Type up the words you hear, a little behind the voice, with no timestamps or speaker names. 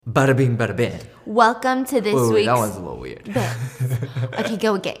Bada bing, bada bam. Welcome to this Wait, week's... that one's a little weird. Okay,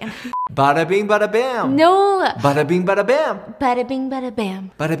 go again. Bada bing, bada bam. No. Bada bing, bada bam. Bada bing, bada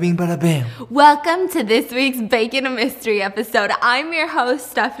bam. Bada bing, bada bam. Welcome to this week's Bacon a Mystery episode. I'm your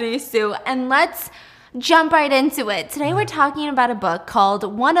host, Stephanie Sue, and let's jump right into it. Today we're talking about a book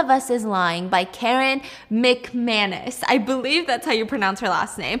called One of Us is Lying by Karen McManus. I believe that's how you pronounce her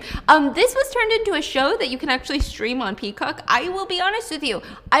last name. This was turned into a show that you can actually stream on Peacock. I will be honest with you,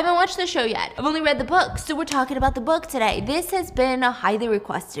 I haven't watched the show yet. I've only read the book, so we're talking about the book today. This has been a highly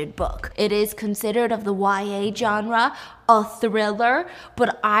requested book. It is considered of the YA genre, a thriller,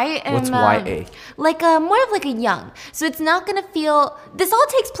 but I am... What's YA? More of like a young. So it's not gonna feel... This all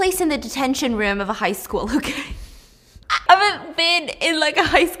takes place in the detention room of a high school, okay? I haven't been in like a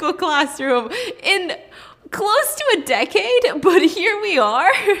high school classroom in close to a decade, but here we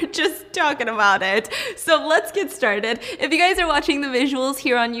are just talking about it. So let's get started. If you guys are watching the visuals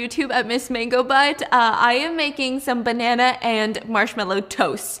here on YouTube at Miss Mango Butt, I am making some banana and marshmallow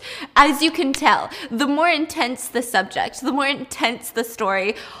toast. As you can tell, the more intense the subject, the more intense the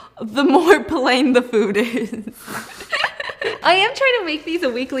story, the more plain the food is. I am trying to make these a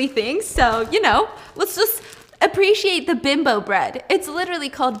weekly thing, so, let's just appreciate the bimbo bread. It's literally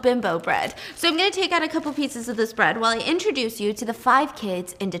called bimbo bread. So I'm going to take out a couple pieces of this bread while I introduce you to the 5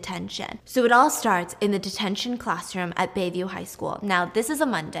 kids in detention. So it all starts in the detention classroom at Bayview High School. Now, this is a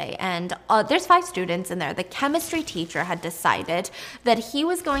Monday, and there's 5 students in there. The chemistry teacher had decided that he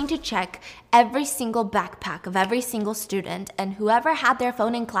was going to check every single backpack of every single student, and whoever had their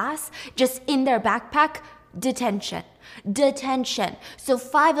phone in class, just in their backpack, detention. So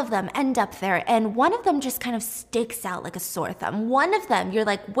 5 of them end up there, and one of them just kind of sticks out like a sore thumb. One of them, you're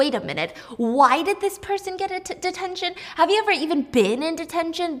like, wait a minute, why did this person get a detention? Have you ever even been in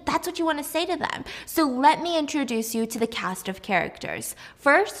detention? That's what you want to say to them. So let me introduce you to the cast of characters.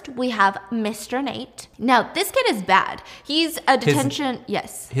 First, we have Mr. Nate. Now, this kid is bad. He's a detention...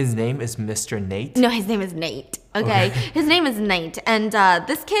 Yes. His name is Mr. Nate? No, his name is Nate. Okay. His name is Nate. And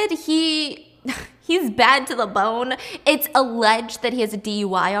this kid, he's bad to the bone. It's alleged that he has a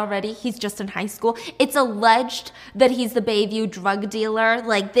DUI already. He's just in high school. It's alleged that he's the Bayview drug dealer.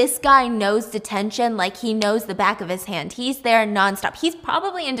 Like, this guy knows detention like he knows the back of his hand. He's there nonstop. He's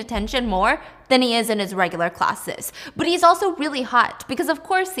probably in detention more than he is in his regular classes. But he's also really hot, because of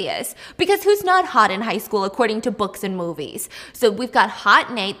course he is. Because who's not hot in high school according to books and movies? So we've got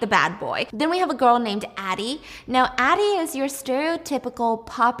hot Nate, the bad boy. Then we have a girl named Addie. Now, Addie is your stereotypical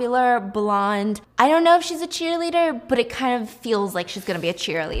popular blonde. I don't know if she's a cheerleader, but it kind of feels like she's gonna be a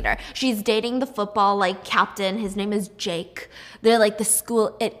cheerleader. She's dating the football captain. His name is Jake. They're like the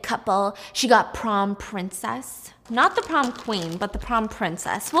school it couple. She got prom princess. Not the prom queen, but the prom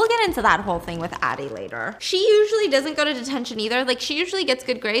princess. We'll get into that whole thing with Addie later. She usually doesn't go to detention either. Like, she usually gets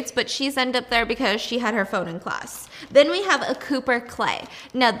good grades, but she's ended up there because she had her phone in class. Then we have a Cooper Clay.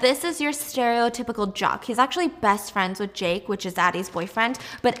 Now, this is your stereotypical jock. He's actually best friends with Jake, which is Addie's boyfriend,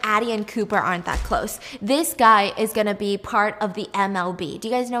 but Addie and Cooper aren't that close. This guy is gonna be part of the MLB. Do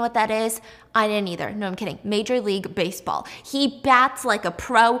you guys know what that is? I didn't either. No, I'm kidding. Major League Baseball. He bats like a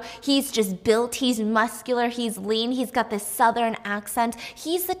pro. He's just built. He's muscular. He's lean. He's got this southern accent.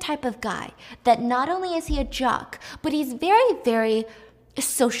 He's the type of guy that not only is he a jock, but he's very, very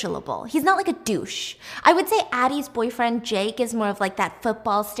sociable. He's not like a douche. I would say Addie's boyfriend Jake is more of like that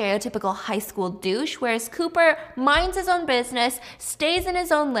football stereotypical high school douche, whereas Cooper minds his own business, stays in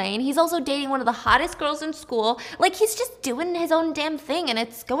his own lane. He's also dating one of the hottest girls in school. Like, he's just doing his own damn thing, and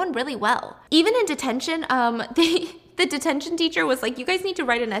it's going really well. Even in detention, the detention teacher was like, you guys need to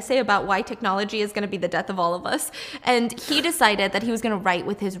write an essay about why technology is going to be the death of all of us. And he decided that he was going to write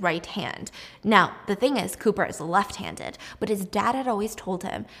with his right hand. Now, the thing is, Cooper is left-handed, but his dad had always told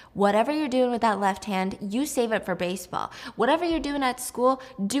him, whatever you're doing with that left hand, you save it for baseball. Whatever you're doing at school,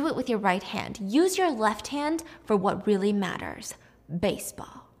 do it with your right hand. Use your left hand for what really matters,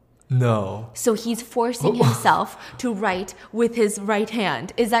 baseball. No. So he's forcing himself to write with his right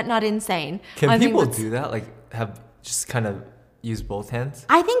hand. Is that not insane? Can people do that? Like, just kind of use both hands?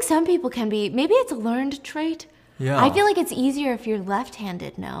 I think some people can be. Maybe it's a learned trait. Yeah. I feel like it's easier if you're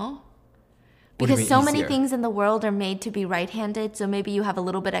left-handed, no? Because so many things in the world are made to be right-handed, so maybe you have a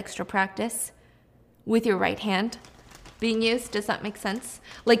little bit extra practice with your right hand being used. Does that make sense?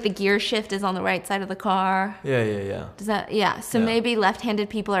 Like, the gear shift is on the right side of the car. Yeah. Does that? Yeah. So maybe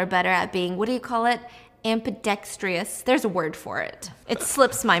left-handed people are better at being, what do you call it? Ambidextrous. There's a word for it. It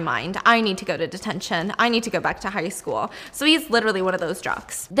slips my mind. I need to go to detention. I need to go back to high school. So he's literally one of those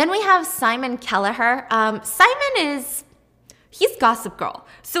jocks. Then we have Simon Kelleher. Simon is He's Gossip Girl.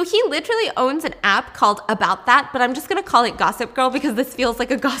 So he literally owns an app called About That, but I'm just going to call it Gossip Girl because this feels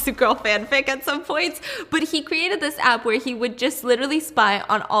like a Gossip Girl fanfic at some points. But he created this app where he would just literally spy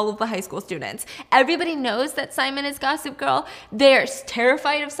on all of the high school students. Everybody knows that Simon is Gossip Girl. They're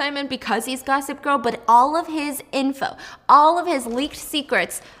terrified of Simon because he's Gossip Girl, but all of his info, all of his leaked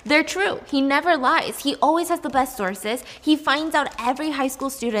secrets, they're true. He never lies. He always has the best sources. He finds out every high school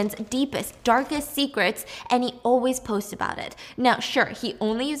student's deepest, darkest secrets, and he always posts about it. Now, sure, he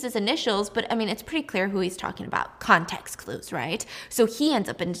only uses initials, but I mean, it's pretty clear who he's talking about. Context clues, right? So he ends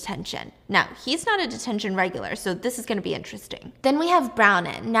up in detention. Now, he's not a detention regular, so this is going to be interesting. Then we have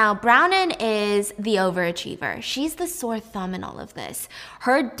Brownin. Now, Brownin is the overachiever. She's the sore thumb in all of this.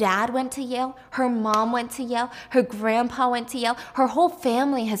 Her dad went to Yale. Her mom went to Yale. Her grandpa went to Yale. Her whole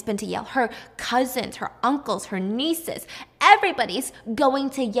family has been to Yale. Her cousins, her uncles, her nieces, everybody's going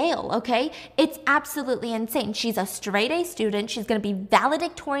to Yale, okay? It's absolutely insane. She's a straight A student. She's going to be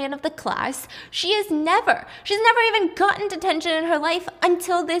valedictorian of the class. She's never even gotten detention in her life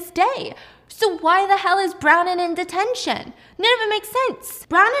until this day. So why the hell is Brownin in detention? None of it makes sense.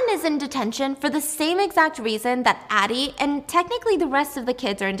 Brownin is in detention for the same exact reason that Addie and technically the rest of the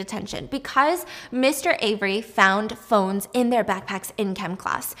kids are in detention, because Mr. Avery found phones in their backpacks in chem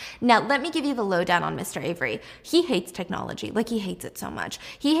class. Now, let me give you the lowdown on Mr. Avery. He hates technology. Like, he hates it so much.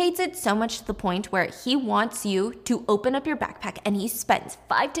 He hates it so much to the point where he wants you to open up your backpack, and he spends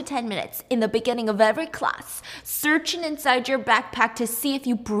 5 to 10 minutes in the beginning of every class searching inside your backpack to see if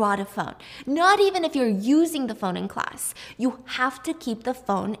you brought a phone. Not even if you're using the phone in class. You have to keep the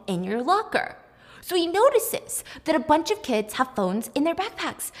phone in your locker. So he notices that a bunch of kids have phones in their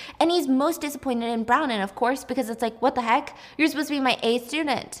backpacks. And he's most disappointed in Brownin, of course, because it's like, what the heck? You're supposed to be my A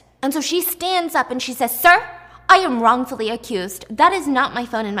student. And so she stands up and she says, "Sir, I am wrongfully accused. That is not my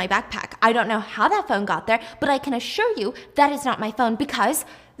phone in my backpack. I don't know how that phone got there, but I can assure you that is not my phone because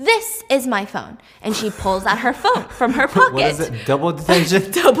this is my phone." And she pulls out her phone from her pocket. What is it? Double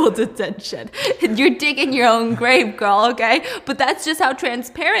detention? Double detention. You're digging your own grave, girl, okay? But that's just how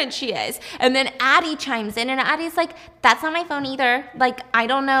transparent she is. And then Addie chimes in, and Addie's like, "That's not my phone either. Like, I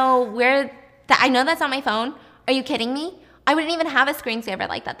don't know where I know that's not my phone. Are you kidding me? I wouldn't even have a screensaver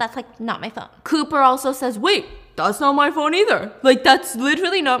like that. That's like not my phone." Cooper also says, "Wait, that's not my phone either. Like, that's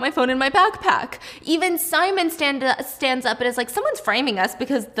literally not my phone in my backpack." Even Simon stands up and is like, "Someone's framing us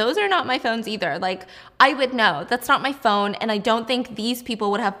because those are not my phones either. Like, I would know. That's not my phone, and I don't think these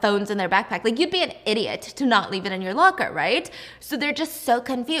people would have phones in their backpack. Like, you'd be an idiot to not leave it in your locker, right?" So they're just so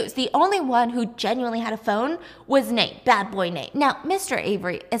confused. The only one who genuinely had a phone was Nate, bad boy Nate. Now, Mr.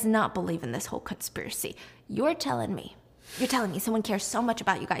 Avery is not believing this whole conspiracy. You're telling me someone cares so much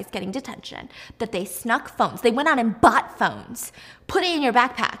about you guys getting detention that they snuck phones. They went out and bought phones, put it in your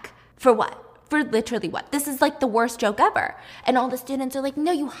backpack. For what? For literally what? This is like the worst joke ever. And all the students are like,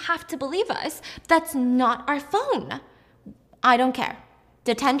 "No, you have to believe us. That's not our phone." I don't care.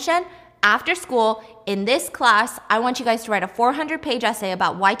 Detention, after school, in this class, I want you guys to write a 400-page essay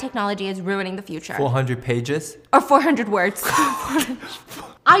about why technology is ruining the future. 400 pages? Or 400 words.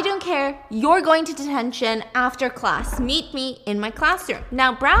 I don't care. You're going to detention after class. Meet me in my classroom.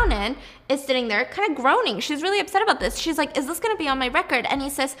 Now, Brownin is sitting there kind of groaning. She's really upset about this. She's like, "Is this going to be on my record?" And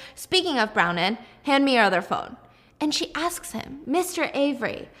he says, "Speaking of Brownin, hand me your other phone." And she asks him, "Mr.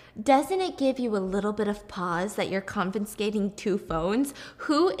 Avery, doesn't it give you a little bit of pause that you're confiscating 2 phones?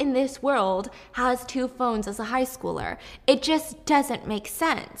 Who in this world has 2 phones as a high schooler? It just doesn't make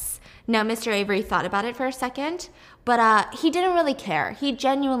sense." Now, Mr. Avery thought about it for a second, but he didn't really care. He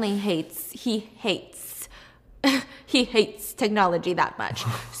genuinely hates technology that much.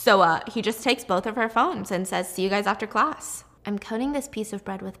 So he just takes both of her phones and says, "See you guys after class. I'm coating this piece of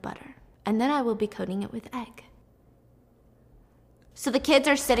bread with butter, and then I will be coating it with egg." So the kids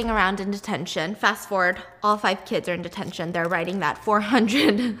are sitting around in detention. Fast forward, all 5 kids are in detention. They're writing that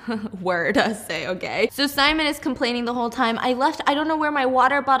 400-word essay, okay? So Simon is complaining the whole time. I don't know where my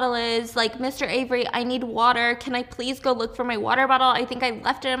water bottle is. Like, "Mr. Avery, I need water. Can I please go look for my water bottle? I think I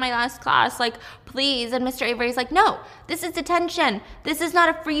left it in my last class. Like, please." And Mr. Avery's like, "No, this is detention. This is not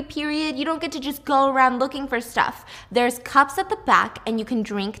a free period. You don't get to just go around looking for stuff. There's cups at the back, and you can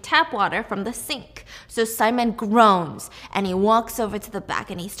drink tap water from the sink." So Simon groans, and he walks over to the back,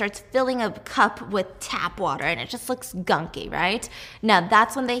 and he starts filling a cup with tap water, and it just looks gunky, right? Now,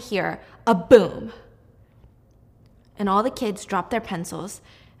 that's when they hear a boom. And all the kids drop their pencils,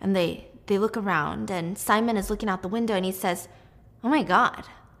 and they look around, and Simon is looking out the window, and he says, "Oh my God,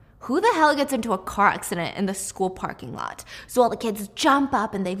 who the hell gets into a car accident in the school parking lot? So all the kids jump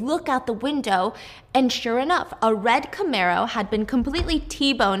up and they look out the window, and sure enough, a red Camaro had been completely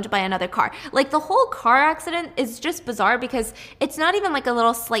T-boned by another car. Like, the whole car accident is just bizarre because it's not even like a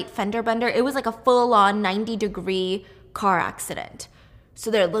little slight fender bender. It was like a full-on 90-degree car accident.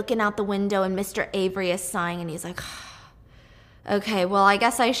 So they're looking out the window, and Mr. Avery is sighing, and he's like, okay, well, I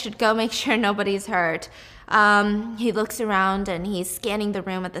guess I should go make sure nobody's hurt. He looks around and he's scanning the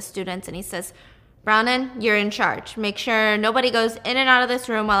room at the students, and he says, Brownon, you're in charge. Make sure nobody goes in and out of this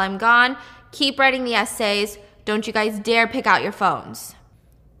room while I'm gone. Keep writing the essays. Don't you guys dare pick out your phones.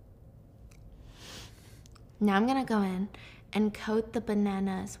 Now I'm going to go in and coat the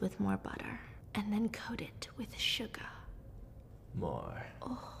bananas with more butter, and then coat it with sugar. More.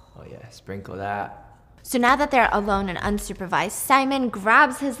 Oh yeah, sprinkle that. So now that they're alone and unsupervised, Simon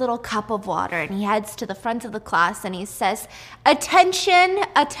grabs his little cup of water and he heads to the front of the class and he says, attention,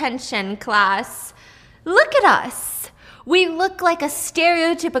 attention, class. Look at us. We look like a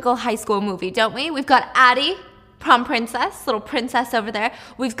stereotypical high school movie, don't we? We've got Addie, prom princess, little princess over there.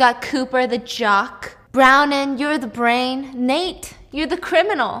 We've got Cooper, the jock. Brownon, you're the brain. Nate, you're the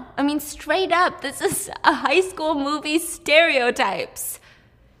criminal. I mean, straight up, this is a high school movie stereotypes.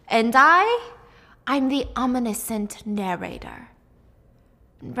 And I'm the omniscient narrator.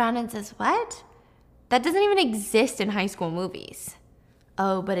 And Brownon says, what? That doesn't even exist in high school movies.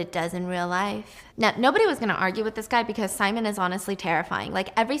 Oh, but it does in real life. Now, nobody was going to argue with this guy because Simon is honestly terrifying. Like,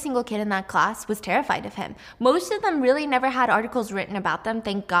 every single kid in that class was terrified of him. Most of them really never had articles written about them,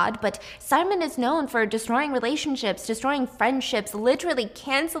 thank God, but Simon is known for destroying relationships, destroying friendships, literally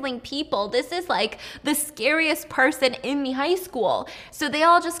canceling people. This is like the scariest person in the high school. So they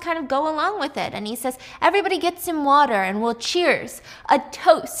all just kind of go along with it. And he says, everybody get some water and we'll cheers, a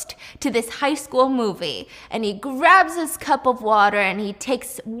toast to this high school movie. And he grabs his cup of water and he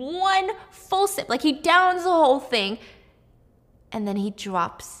takes one full sip, like he downs the whole thing, and then he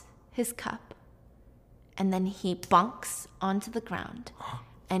drops his cup, and then he bunks onto the ground,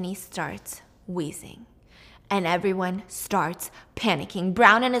 and he starts wheezing. And everyone starts panicking.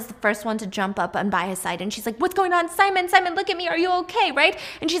 Brownon is the first one to jump up and by his side. And she's like, what's going on? Simon, look at me. Are you okay, right?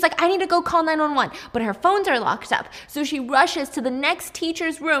 And she's like, I need to go call 911. But her phones are locked up. So she rushes to the next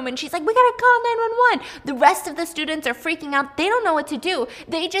teacher's room. And she's like, we got to call 911. The rest of the students are freaking out. They don't know what to do.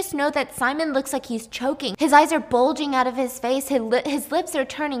 They just know that Simon looks like he's choking. His eyes are bulging out of his face. His lips are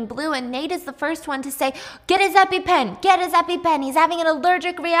turning blue. And Nate is the first one to say, get his EpiPen. Get his EpiPen. He's having an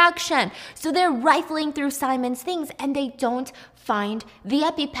allergic reaction. So they're rifling through Simon's things and they don't find the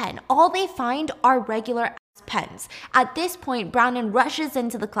EpiPen. All they find are regular pens. At this point, Brownon rushes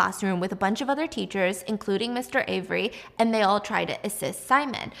into the classroom with a bunch of other teachers, including Mr. Avery, and they all try to assist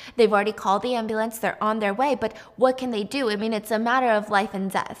Simon. They've already called the ambulance, they're on their way, but what can they do? I mean, it's a matter of life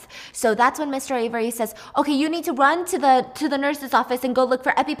and death. So that's when Mr. Avery says, okay, you need to run to the nurse's office and go look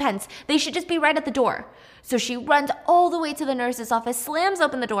for EpiPens. They should just be right at the door. So she runs all the way to the nurse's office, slams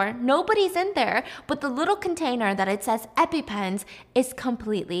open the door, nobody's in there, but the little container that it says EpiPens is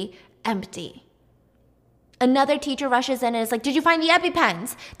completely empty. Another teacher rushes in and is like, did you find the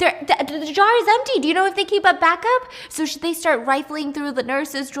EpiPens? The jar is empty. Do you know if they keep a backup? So they start rifling through the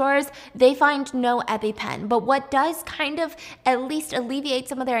nurse's drawers. They find no EpiPen. But what does kind of at least alleviate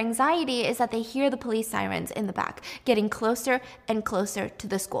some of their anxiety is that they hear the police sirens in the back, getting closer and closer to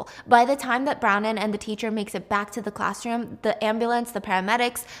the school. By the time that Brownon and the teacher makes it back to the classroom, the ambulance, the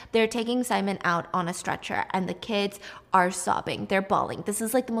paramedics, they're taking Simon out on a stretcher, and the kids are sobbing. They're bawling. This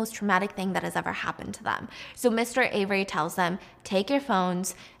is like the most traumatic thing that has ever happened to them. So Mr. Avery tells them, take your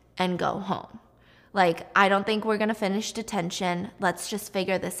phones and go home. Like, I don't think we're going to finish detention. Let's just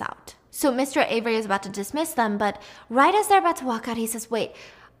figure this out. So Mr. Avery is about to dismiss them, but right as they're about to walk out, he says, wait,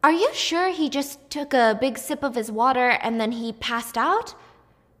 are you sure he just took a big sip of his water and then he passed out?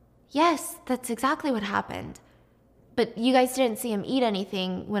 Yes, that's exactly what happened. But you guys didn't see him eat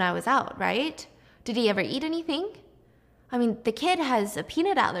anything when I was out, right? Did he ever eat anything? I mean, the kid has a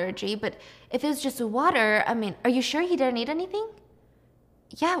peanut allergy, but if it was just water, I mean, are you sure he didn't eat anything?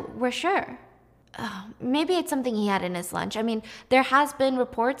 Yeah, we're sure. Maybe it's something he had in his lunch. I mean, there has been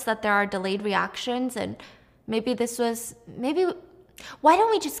reports that there are delayed reactions, and maybe why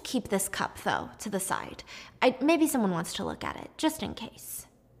don't we just keep this cup, though, to the side? Maybe someone wants to look at it, just in case.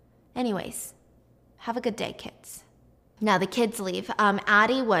 Anyways, have a good day, kids. Now the kids leave.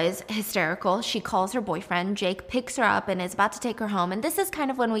 Addie was hysterical. She calls her boyfriend. Jake picks her up and is about to take her home. And this is kind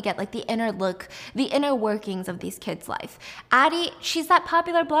of when we get like the inner look, the inner workings of these kids' life. Addie, she's that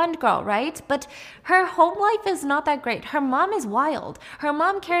popular blonde girl, right? But her home life is not that great. Her mom is wild. Her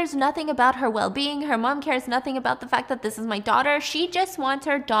mom cares nothing about her well-being. Her mom cares nothing about the fact that this is my daughter. She just wants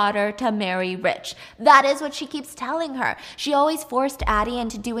her daughter to marry rich. That is what she keeps telling her. She always forced Addie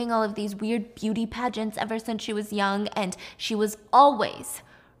into doing all of these weird beauty pageants ever since she was young, and she was always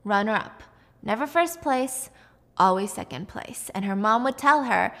runner-up. Never first place, always second place. And her mom would tell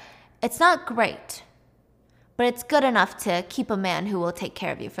her, it's not great, but it's good enough to keep a man who will take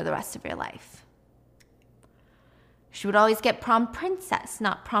care of you for the rest of your life. She would always get prom princess,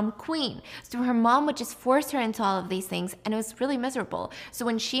 not prom queen. So her mom would just force her into all of these things, and it was really miserable. So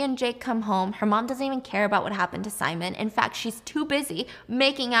when she and Jake come home, her mom doesn't even care about what happened to Simon. In fact, she's too busy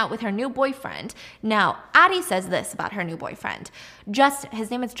making out with her new boyfriend. Now, Addie says this about her new boyfriend.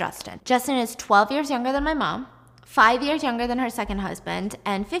 His name is Justin. Justin is 12 years younger than my mom, 5 years younger than her second husband,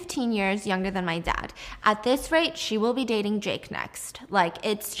 and 15 years younger than my dad. At this rate, she will be dating Jake next. Like,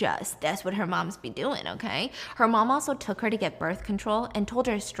 that's what her mom's be doing, okay? Her mom also took her to get birth control and told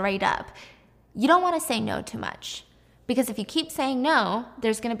her straight up, you don't want to say no too much. Because if you keep saying no,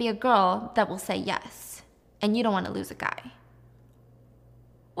 there's going to be a girl that will say yes. And you don't want to lose a guy.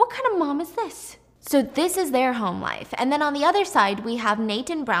 What kind of mom is this? So this is their home life. And then on the other side, we have Nate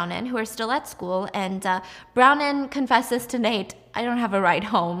and Brownon, who are still at school. And Brownon confesses to Nate, I don't have a ride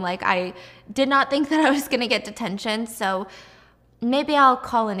home. Like, I did not think that I was going to get detention, so maybe I'll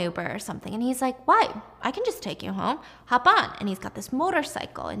call an Uber or something. And he's like, why? I can just take you home. Hop on. And he's got this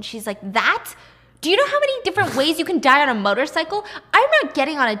motorcycle. And she's like, that? Do you know how many different ways you can die on a motorcycle? I'm not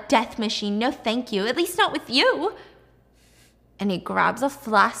getting on a death machine. No, thank you. At least not with you. And he grabs a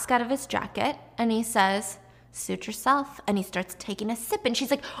flask out of his jacket and he says, suit yourself. And he starts taking a sip. And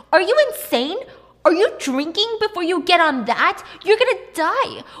she's like, are you insane? Are you drinking before you get on that? You're going to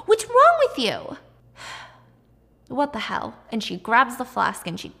die. What's wrong with you? What the hell? And she grabs the flask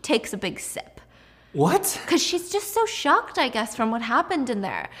and she takes a big sip. What? Because she's just so shocked, I guess, from what happened in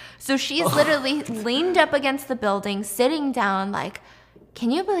there. So she's literally leaned up against the building, sitting down like,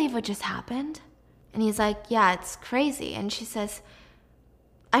 can you believe what just happened? And he's like, yeah, it's crazy. And she says,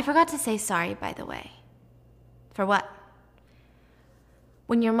 I forgot to say sorry, by the way. For what?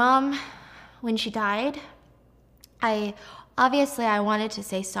 When your mom, when she died, I wanted to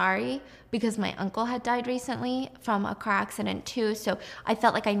say sorry because my uncle had died recently from a car accident too. So I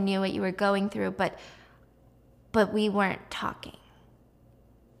felt like I knew what you were going through, but we weren't talking.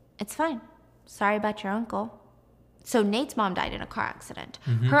 It's fine. Sorry about your uncle. So Nate's mom died in a car accident.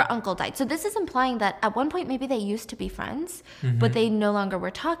 Mm-hmm. Her uncle died. So this is implying that at one point maybe they used to be friends, but they no longer were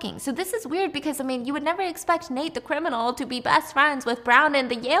talking. So this is weird because, I mean, you would never expect Nate, the criminal, to be best friends with Brownon,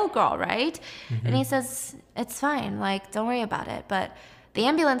 the Yale girl, right? Mm-hmm. And he says, it's fine. Like, don't worry about it. But the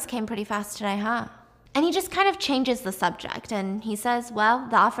ambulance came pretty fast today, huh? And he just kind of changes the subject. And he says, well,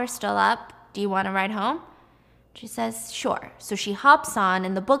 the offer's still up. Do you want to ride home? She says, sure. So she hops on,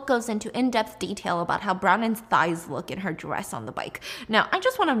 and the book goes into in-depth detail about how Brownon's thighs look in her dress on the bike. Now, I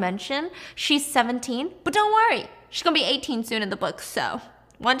just want to mention, she's 17, but don't worry. She's going to be 18 soon in the book, so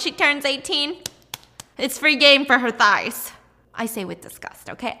once she turns 18, it's free game for her thighs. I say with disgust,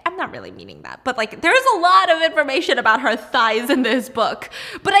 okay? I'm not really meaning that. But, like, there's a lot of information about her thighs in this book.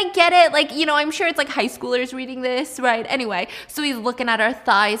 But I get it. Like, you know, I'm sure it's, like, high schoolers reading this, right? Anyway, so he's looking at her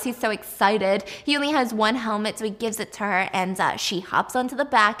thighs. He's so excited. He only has one helmet, so he gives it to her. And she hops onto the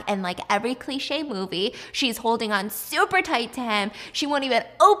back. And like every cliche movie, she's holding on super tight to him. She won't even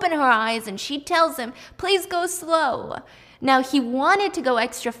open her eyes. And she tells him, please go slow. Now, he wanted to go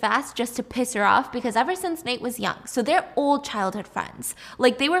extra fast just to piss her off because ever since Nate was young, so they're old childhood friends.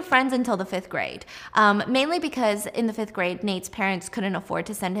 Like, they were friends until the 5th grade. Mainly because in the 5th grade, Nate's parents couldn't afford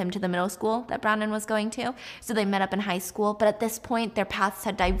to send him to the middle school that Brownon was going to. So they met up in high school. But at this point, their paths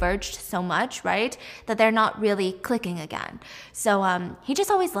had diverged so much, right, that they're not really clicking again. So he just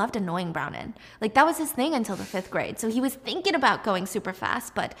always loved annoying Brownon. Like, that was his thing until the 5th grade. So he was thinking about going super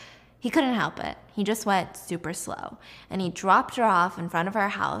fast, but he couldn't help it. He just went super slow. And he dropped her off in front of her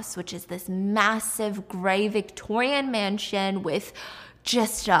house, which is this massive gray Victorian mansion with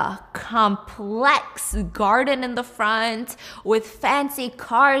just a complex garden in the front with fancy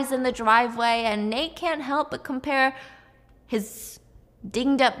cars in the driveway. And Nate can't help but compare his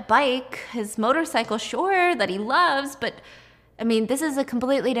dinged up bike, his motorcycle, sure, that he loves. But, I mean, this is a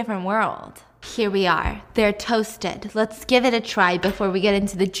completely different world. Here we are. They're toasted. Let's give it a try before we get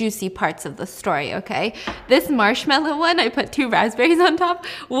into the juicy parts of the story, okay? This marshmallow one, I put 2 raspberries on top.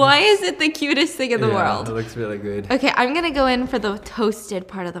 Why is it the cutest thing in the world? It looks really good. Okay, I'm gonna go in for the toasted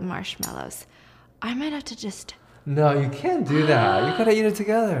part of the marshmallows. I might have to just... No, you can't do that. You gotta eat it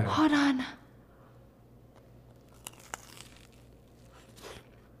together. Hold on.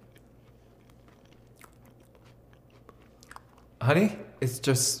 Honey, it's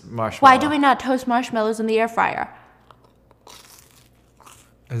just marshmallow. Why do we not toast marshmallows in the air fryer?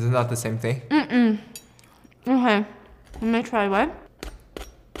 Is it not the same thing? Okay, let me try one.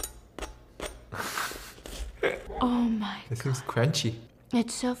 Oh my It seems crunchy.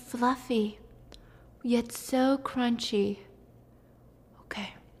 It's so fluffy, yet so crunchy.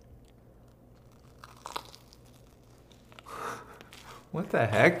 Okay. What the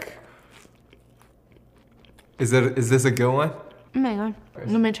heck? Is this a good one? Oh my god.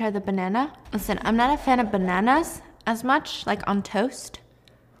 Let me try the banana. Listen, I'm not a fan of bananas as much, like on toast.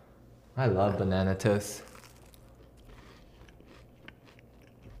 I love banana toast.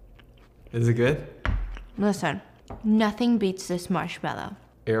 Is it good? Listen, nothing beats this marshmallow.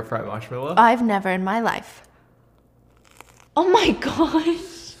 Air fried marshmallow? I've never in my life. Oh my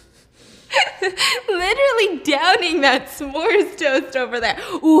gosh. Literally downing that s'mores toast over there.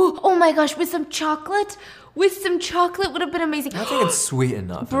 Ooh, oh my gosh, with some chocolate? With some chocolate would have been amazing. I think it's sweet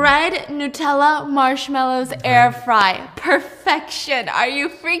enough. Bread, Nutella, marshmallows, air fry. Perfection. Are you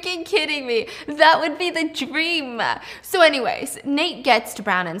freaking kidding me? That would be the dream. So anyways, Nate gets to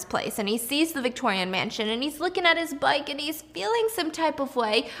Brownin's place and he sees the Victorian mansion and he's looking at his bike and he's feeling some type of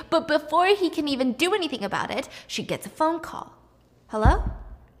way. But before he can even do anything about it, she gets a phone call. Hello?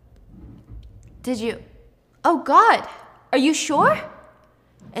 Did you? Oh God. Are you sure?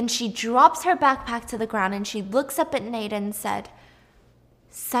 And she drops her backpack to the ground and she looks up at Nate and said,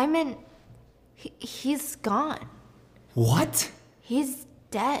 Simon, he's gone. What? He's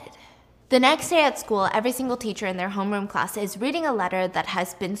dead. The next day at school, every single teacher in their homeroom class is reading a letter that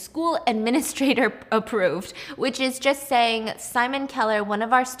has been school administrator approved, which is just saying, Simon Keller, one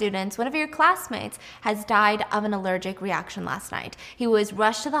of our students, one of your classmates, has died of an allergic reaction last night. He was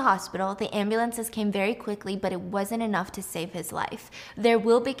rushed to the hospital. The ambulances came very quickly, but it wasn't enough to save his life. There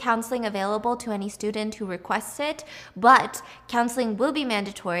will be counseling available to any student who requests it, but counseling will be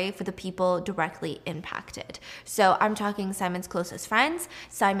mandatory for the people directly impacted. So I'm talking Simon's closest friends,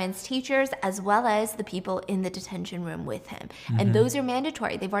 Simon's teachers, as well as the people in the detention room with him. And those are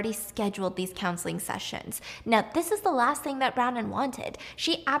mandatory. They've already scheduled these counseling sessions. Now, this is the last thing that Brownin wanted.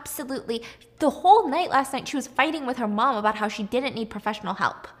 She absolutely, the whole night last night, she was fighting with her mom about how she didn't need professional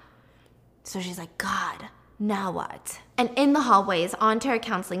help. So she's like, God, now what? And in the hallways, onto her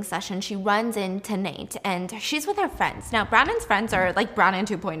counseling session, she runs into Nate and she's with her friends. Now, Brownin's friends are like Brownin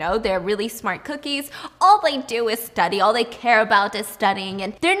 2.0. They're really smart cookies. All they do is study. All they care about is studying.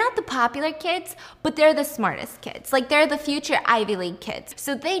 And they're not the popular kids, but they're the smartest kids. Like, they're the future Ivy League kids.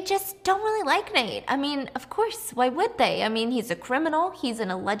 So they just don't really like Nate. I mean, of course, why would they? I mean, he's a criminal. He's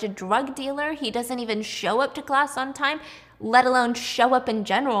an alleged drug dealer. He doesn't even show up to class on time, let alone show up in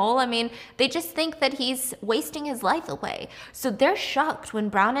general. I mean, they just think that he's wasting his life away. So they're shocked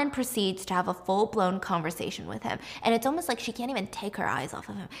when Brownin proceeds to have a full-blown conversation with him. And it's almost like she can't even take her eyes off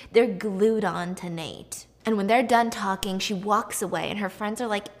of him. They're glued on to Nate. And when they're done talking, she walks away and her friends are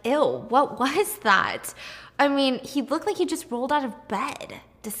like, ew, what was that? I mean, he looked like he just rolled out of bed.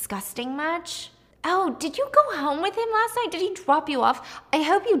 Disgusting much? Oh, did you go home with him last night? Did he drop you off? I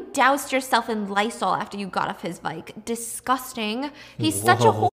hope you doused yourself in Lysol after you got off his bike. Disgusting. He's such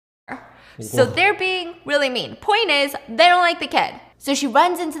a whore. So they're being really mean. Point is, they don't like the kid. So she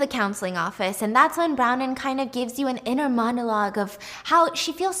runs into the counseling office, and that's when Brownin kind of gives you an inner monologue of how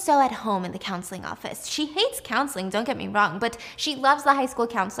she feels so at home in the counseling office. She hates counseling, don't get me wrong, but she loves the high school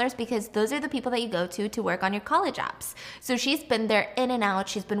counselors because those are the people that you go to work on your college apps. So she's been there in and out.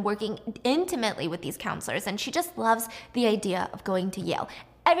 She's been working intimately with these counselors, and she just loves the idea of going to Yale.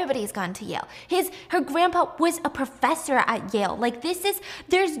 Everybody's gone to Yale. Her grandpa was a professor at Yale. Like,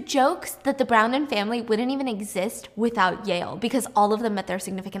 there's jokes that the Brownin family wouldn't even exist without Yale because all of them met their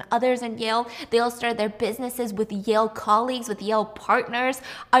significant others in Yale. They all started their businesses with Yale colleagues, with Yale partners.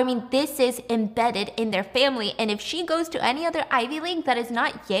 I mean, this is embedded in their family. And if she goes to any other Ivy League that is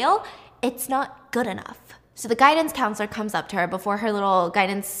not Yale, it's not good enough. So the guidance counselor comes up to her before her little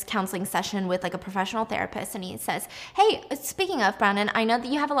guidance counseling session with like a professional therapist, and he says, hey, speaking of Brownin, I know that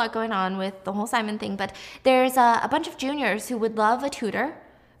you have a lot going on with the whole Simon thing, but there's a bunch of juniors who would love a tutor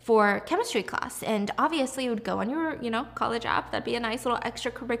for chemistry class, and obviously it would go on your, college app. That'd be a nice little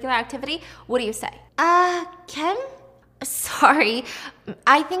extracurricular activity. What do you say? Chem? Sorry,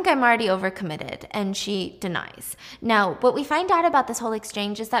 I think I'm already overcommitted, and she denies. Now, what we find out about this whole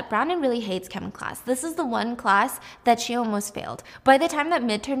exchange is that Brownon really hates chem class. This is the one class that she almost failed. By the time that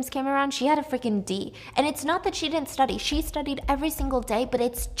midterms came around, she had a freaking D. And it's not that she didn't study. She studied every single day, but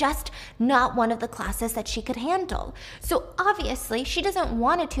it's just not one of the classes that she could handle. So obviously, she doesn't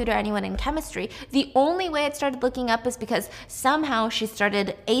want to tutor anyone in chemistry. The only way it started looking up is because somehow she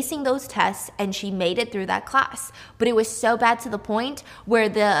started acing those tests and she made it through that class. But it was so bad to the point where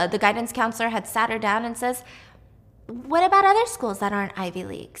the guidance counselor had sat her down and says, what about other schools that aren't Ivy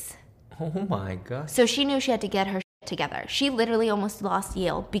Leagues? Oh my gosh. So she knew she had to get her shit together. She literally almost lost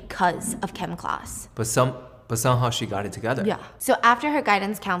Yale because of chem class. But somehow she got it together. Yeah. So after her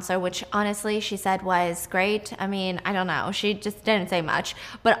guidance counselor, which honestly she said was great, I mean, I don't know, she just didn't say much,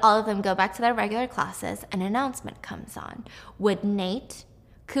 but all of them go back to their regular classes, an announcement comes on. Would Nate,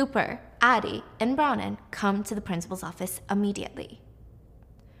 Cooper, Addie, and Brownon come to the principal's office immediately?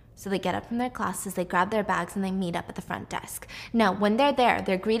 So they get up from their classes, they grab their bags, and they meet up at the front desk. Now, when they're there,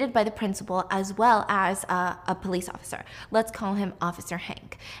 they're greeted by the principal as well as a police officer. Let's call him Officer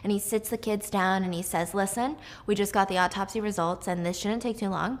Hank. And he sits the kids down and he says, listen, we just got the autopsy results and this shouldn't take too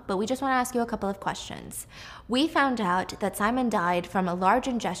long, but we just want to ask you a couple of questions. We found out that Simon died from a large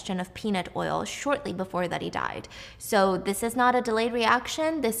ingestion of peanut oil shortly before that he died. So this is not a delayed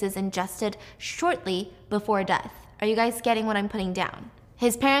reaction. This is ingested shortly before death. Are you guys getting what I'm putting down?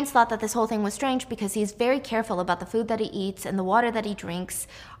 His parents thought that this whole thing was strange because he's very careful about the food that he eats and the water that he drinks.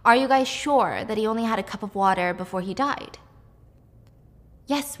 Are you guys sure that he only had a cup of water before he died?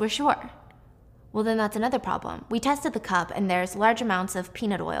 Yes, we're sure. Well, then that's another problem. We tested the cup and there's large amounts of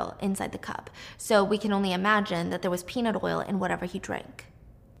peanut oil inside the cup. So we can only imagine that there was peanut oil in whatever he drank.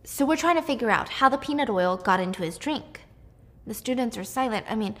 So we're trying to figure out how the peanut oil got into his drink. The students are silent.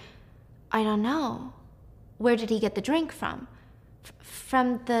 I mean, I don't know. Where did he get the drink from?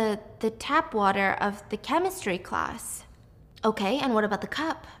 From the tap water of the chemistry class. Okay, and what about the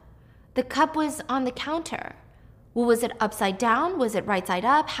cup? The cup was on the counter. Well, was it upside down? Was it right side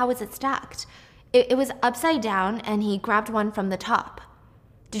up? How was it stacked? It was upside down, and he grabbed one from the top.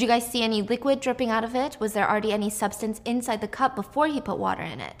 Did you guys see any liquid dripping out of it? Was there already any substance inside the cup before he put water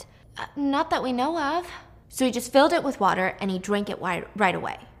in it? Not that we know of. So he just filled it with water, and he drank it right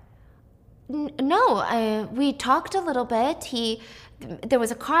away. No, we talked a little bit. There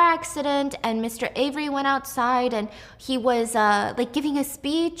was a car accident and Mr. Avery went outside and he was giving a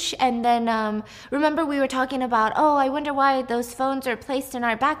speech, and then remember we were talking about, oh, I wonder why those phones are placed in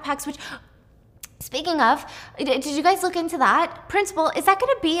our backpacks, which, speaking of, did you guys look into that? Principal, is that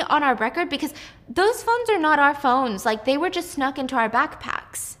going to be on our record? Because those phones are not our phones. Like, they were just snuck into our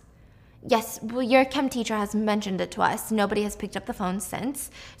backpacks. Yes, well, your chem teacher has mentioned it to us. Nobody has picked up the phone since.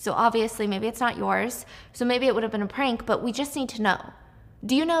 So obviously, maybe it's not yours. So maybe it would have been a prank, but we just need to know.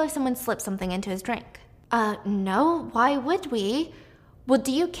 Do you know if someone slipped something into his drink? No. Why would we? Well,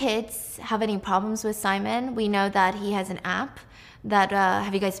 do you kids have any problems with Simon? We know that he has an app.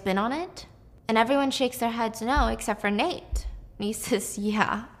 Have you guys been on it? And everyone shakes their heads no, except for Nate. And he says,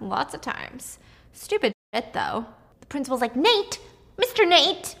 yeah, lots of times. Stupid shit, though. The principal's like, Nate! Mr.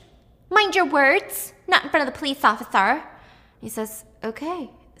 Nate! Mind your words, not in front of the police officer. He says, okay,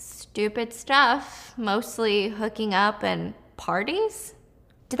 stupid stuff, mostly hooking up and parties.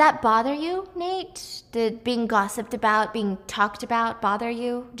 Did that bother you, Nate? Did being gossiped about, being talked about bother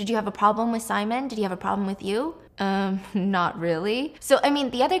you? Did you have a problem with Simon? Did he have a problem with you? Not really. So, I mean,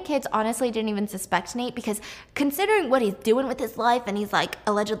 the other kids honestly didn't even suspect Nate because considering what he's doing with his life and he's like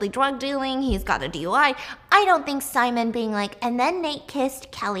allegedly drug dealing, he's got a DUI, I don't think Simon being like, and then Nate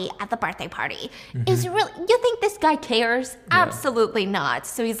kissed Kelly at the birthday party is really, you think this guy cares? Yeah. Absolutely not.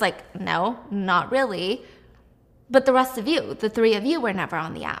 So he's like, no, not really. But the rest of you, the three of you were never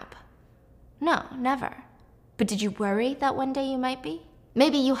on the app. No, never. But did you worry that one day you might be?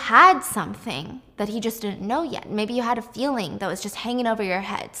 Maybe you had something that he just didn't know yet. Maybe you had a feeling that was just hanging over your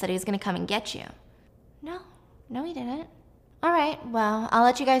head so that he was going to come and get you. No, he didn't. All right, well, I'll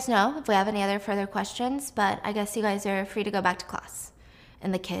let you guys know if we have any other further questions, but I guess you guys are free to go back to class.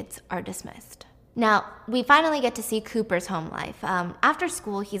 And the kids are dismissed. Now, we finally get to see Cooper's home life. After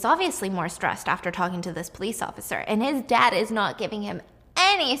school, he's obviously more stressed after talking to this police officer, and his dad is not giving him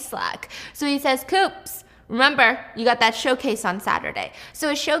any slack. So he says, Coops, remember, you got that showcase on Saturday.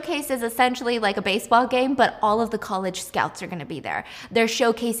 So a showcase is essentially like a baseball game, but all of the college scouts are going to be there. They're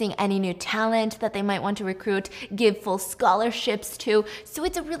showcasing any new talent that they might want to recruit, give full scholarships to. So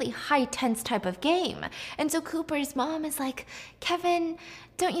it's a really high tense type of game. And so Cooper's mom is like, Kevin,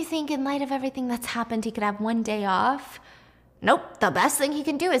 don't you think in light of everything that's happened, he could have one day off? Nope, the best thing he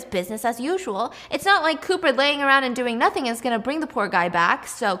can do is business as usual. It's not like Cooper laying around and doing nothing is going to bring the poor guy back.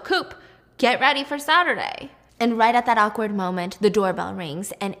 So, Coop, get ready for Saturday. And right at that awkward moment, the doorbell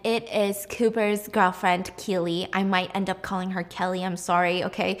rings, and it is Cooper's girlfriend, Keely. I might end up calling her Kelly, I'm sorry,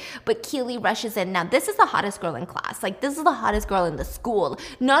 okay? But Keely rushes in. Now, this is the hottest girl in class. Like, this is the hottest girl in the school.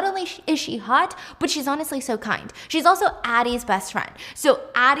 Not only is she hot, but she's honestly so kind. She's also Addie's best friend. So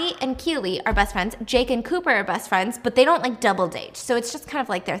Addie and Keely are best friends. Jake and Cooper are best friends, but they don't, like, double date. So it's just kind of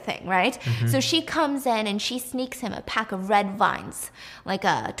like their thing, right? Mm-hmm. So she comes in, and she sneaks him a pack of red vines, like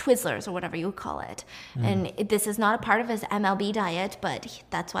Twizzlers or whatever you would call it. And this is not a part of his MLB diet, but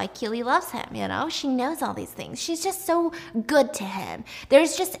that's why Keely loves him, you know? She knows all these things. She's just so good to him.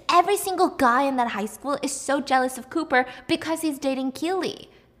 There's just every single guy in that high school is so jealous of Cooper because he's dating Keely.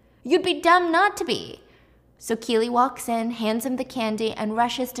 You'd be dumb not to be. So Keely walks in, hands him the candy, and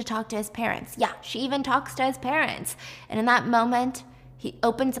rushes to talk to his parents. Yeah, she even talks to his parents. And in that moment, he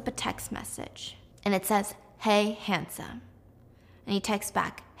opens up a text message, and it says, "Hey, handsome." And he texts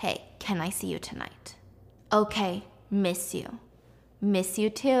back, "Hey, can I see you tonight?" "Okay, miss you." "Miss you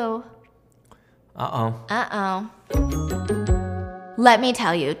too." Let me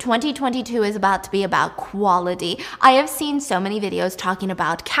tell you, 2022 is about to be about quality. I have seen so many videos talking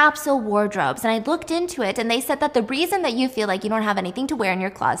about capsule wardrobes, and I looked into it, and they said that the reason that you feel like you don't have anything to wear in your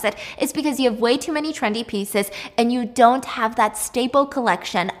closet is because you have way too many trendy pieces and you don't have that staple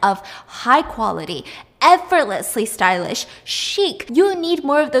collection of high quality, effortlessly stylish, chic. You need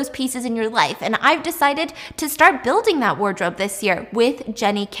more of those pieces in your life, and I've decided to start building that wardrobe this year with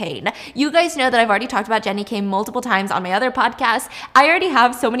Jenny Kane. You guys know that I've already talked about Jenny Kane multiple times on my other podcasts. I already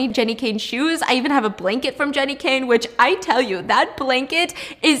have so many Jenny Kane shoes. I even have a blanket from Jenny Kane, which I tell you, that blanket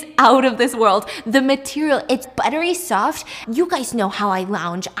is out of this world. The material, it's buttery soft. You guys know how I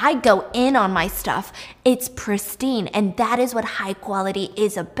lounge. I go in on my stuff. It's pristine, and that is what high quality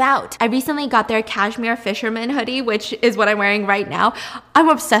is about. I recently got their cashmere fisherman hoodie, which is what I'm wearing right now. I'm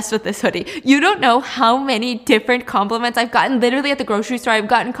obsessed with this hoodie. You don't know how many different compliments I've gotten. Literally at the grocery store, I've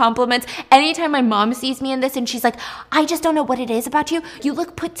gotten compliments. Anytime my mom sees me in this and she's like, "I just don't know what it is about you. You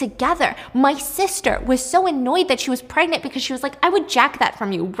look put together." My sister was so annoyed that she was pregnant because she was like, "I would jack that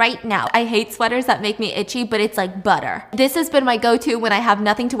from you right now." I hate sweaters that make me itchy, but it's like butter. This has been my go-to when I have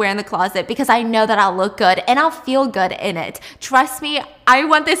nothing to wear in the closet because I know that I'll look good and I'll feel good in it. Trust me, I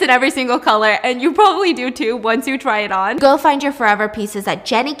want this in every single color, and you probably do too once you try it on. Go find your forever pieces at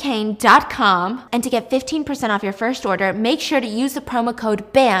jennykane.com, and to get 15% off your first order, make sure to use the promo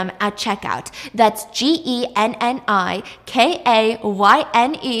code BAM at checkout. That's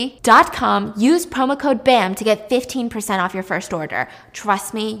GENNIKAYNE.com. Use promo code BAM to get 15% off your first order.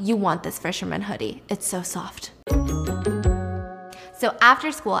 Trust me, you want this fisherman hoodie. It's so soft. So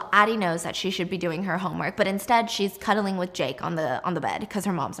after school, Addie knows that she should be doing her homework, but instead she's cuddling with Jake on the bed because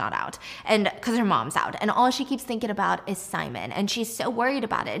her mom's out. And all she keeps thinking about is Simon, and she's so worried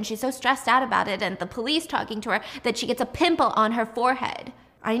about it, and she's so stressed out about it, and the police talking to her that she gets a pimple on her forehead.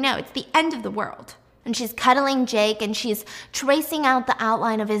 I know, it's the end of the world. And she's cuddling Jake, and she's tracing out the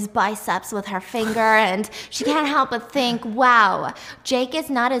outline of his biceps with her finger, and she can't help but think, wow, Jake is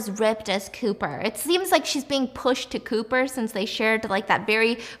not as ripped as Cooper. It seems like she's being pushed to Cooper since they shared like that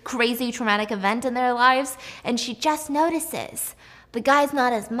very crazy traumatic event in their lives, and she just notices the guy's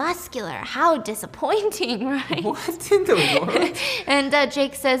not as muscular. How disappointing, right? What in the world? And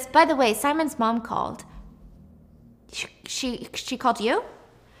Jake says, "By the way, Simon's mom called." She called you?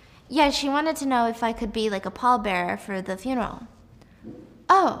 "Yeah, she wanted to know if I could be like a pallbearer for the funeral."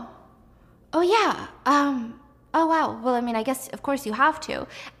 Oh yeah. Oh wow. Well, I mean, I guess of course you have to.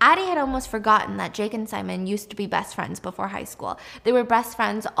 Addie had almost forgotten that Jake and Simon used to be best friends before high school. They were best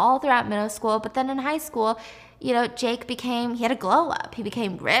friends all throughout middle school, but then in high school, you know, Jake he had a glow up. He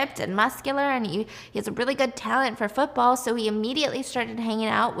became ripped and muscular, and he has a really good talent for football, so he immediately started hanging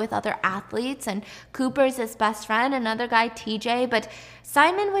out with other athletes, and Cooper's his best friend, another guy, TJ, but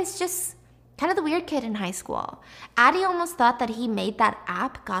Simon was just kind of the weird kid in high school. Addie almost thought that he made that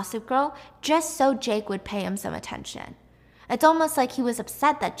app, Gossip Girl, just so Jake would pay him some attention. It's almost like he was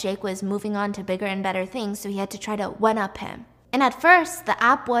upset that Jake was moving on to bigger and better things, so he had to try to one-up him. And at first, the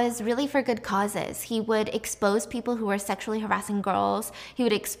app was really for good causes. He would expose people who were sexually harassing girls. He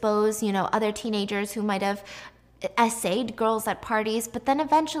would expose, other teenagers who might have essayed girls at parties. But then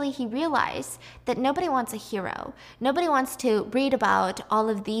eventually he realized that nobody wants a hero. Nobody wants to read about all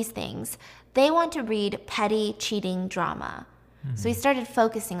of these things. They want to read petty, cheating drama. Mm-hmm. So he started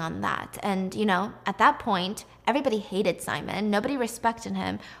focusing on that. And, at that point, everybody hated Simon. Nobody respected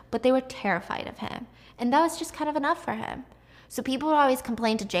him, but they were terrified of him. And that was just kind of enough for him. So people would always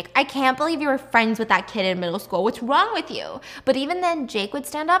complain to Jake, I can't believe you were friends with that kid in middle school. What's wrong with you? But even then, Jake would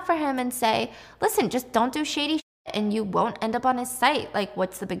stand up for him and say, listen, just don't do shady shit and you won't end up on his site. Like,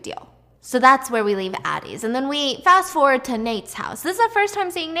 what's the big deal? So that's where we leave Addie's. And then we fast forward to Nate's house. This is our first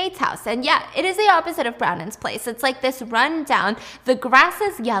time seeing Nate's house. And yeah, it is the opposite of Brandon's place. It's like this run down. The grass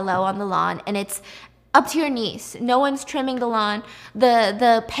is yellow on the lawn and it's up to your knees. No one's trimming the lawn.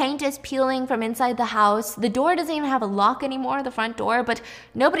 The paint is peeling from inside the house. The door doesn't even have a lock anymore, the front door, but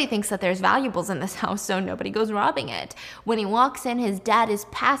nobody thinks that there's valuables in this house, so nobody goes robbing it. When he walks in, his dad is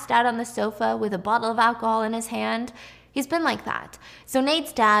passed out on the sofa with a bottle of alcohol in his hand. He's been like that. So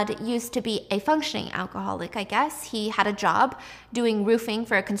Nate's dad used to be a functioning alcoholic, I guess. He had a job doing roofing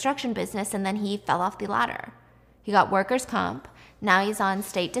for a construction business, and then he fell off the ladder. He got workers' comp. Now he's on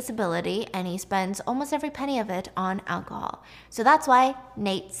state disability, and he spends almost every penny of it on alcohol. So that's why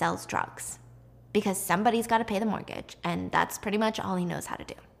Nate sells drugs, because somebody's got to pay the mortgage, and that's pretty much all he knows how to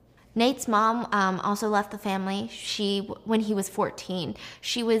do. Nate's mom also left the family. When he was 14,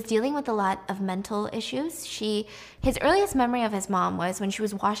 she was dealing with a lot of mental issues. His earliest memory of his mom was when she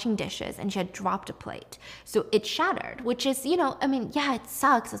was washing dishes and she had dropped a plate. So it shattered, which is, yeah, it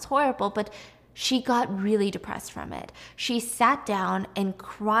sucks, it's horrible, but she got really depressed from it. She sat down and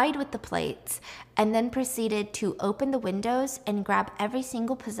cried with the plates and then proceeded to open the windows and grab every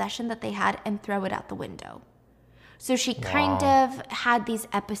single possession that they had and throw it out the window. So she kind of had these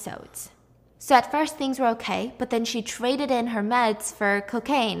episodes. So at first things were okay, but then she traded in her meds for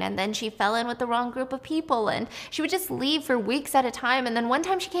cocaine, and then she fell in with the wrong group of people, and she would just leave for weeks at a time. And then one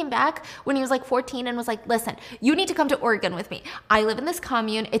time she came back when he was like 14 and was like, listen, you need to come to Oregon with me. I live in this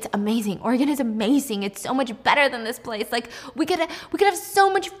commune. It's amazing. Oregon is amazing. It's so much better than this place. Like, we could have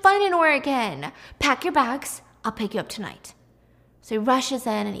so much fun in Oregon. Pack your bags. I'll pick you up tonight. So he rushes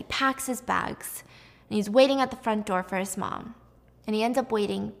in and he packs his bags, and he's waiting at the front door for his mom. And he ends up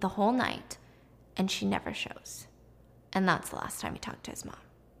waiting the whole night, and she never shows. And that's the last time he talked to his mom.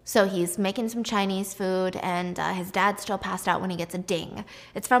 So he's making some Chinese food, and his dad's still passed out when he gets a ding.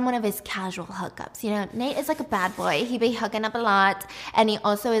 It's from one of his casual hookups. Nate is like a bad boy. He be hooking up a lot, and he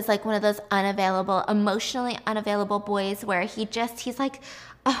also is like one of those emotionally unavailable boys where he's like,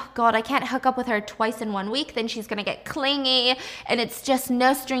 oh God, I can't hook up with her twice in 1 week, then she's gonna get clingy, and it's just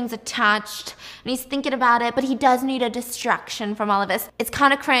no strings attached, and he's thinking about it, but he does need a distraction from all of this. It's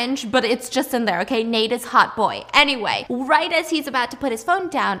kind of cringe, but it's just in there, okay? Nate is hot boy. Anyway, right as he's about to put his phone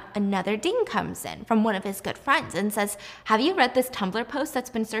down, another ding comes in from one of his good friends and says, have you read this Tumblr post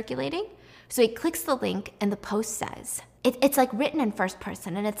that's been circulating? So he clicks the link, and the post says, it's like written in first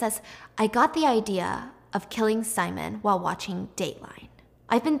person, and it says, I got the idea of killing Simon while watching Dateline.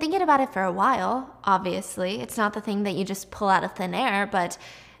 I've been thinking about it for a while, obviously. It's not the thing that you just pull out of thin air, but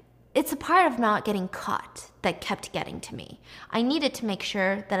it's a part of not getting caught that kept getting to me. I needed to make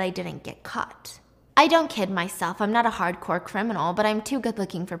sure that I didn't get caught. I don't kid myself, I'm not a hardcore criminal, but I'm too good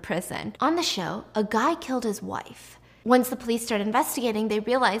looking for prison. On the show, a guy killed his wife. Once the police started investigating, they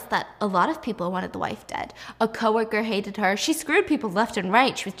realized that a lot of people wanted the wife dead. A coworker hated her. She screwed people left and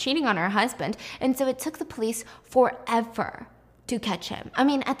right. She was cheating on her husband. And so it took the police forever to catch him.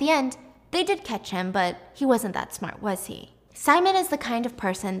 At the end, they did catch him, but he wasn't that smart, was he? Simon is the kind of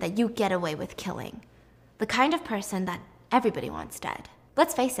person that you get away with killing. The kind of person that everybody wants dead.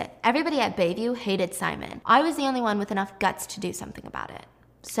 Let's face it, everybody at Bayview hated Simon. I was the only one with enough guts to do something about it.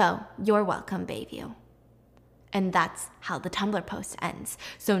 So, you're welcome, Bayview. And that's how the Tumblr post ends.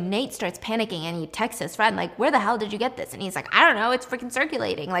 So Nate starts panicking and he texts his friend, like, where the hell did you get this? And he's like, I don't know, it's freaking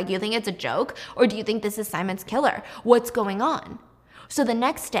circulating. Like, you think it's a joke? Or do you think this is Simon's killer? What's going on? So the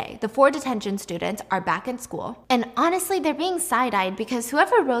next day, the 4 detention students are back in school. And honestly, they're being side-eyed because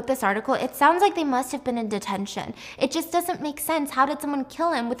whoever wrote this article, it sounds like they must have been in detention. It just doesn't make sense. How did someone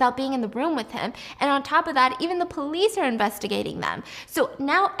kill him without being in the room with him? And on top of that, even the police are investigating them. So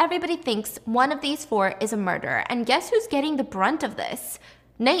now everybody thinks one of these 4 is a murderer. And guess who's getting the brunt of this?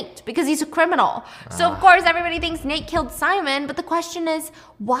 Nate, because he's a criminal. So of course everybody thinks Nate killed Simon, but the question is,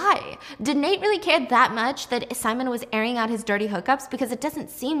 why? Did Nate really care that much that Simon was airing out his dirty hookups? Because it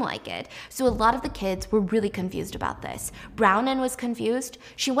doesn't seem like it. So a lot of the kids were really confused about this. Brownon was confused.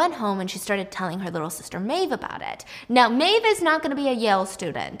 She went home and she started telling her little sister Maeve about it. Now, Maeve is not going to be a Yale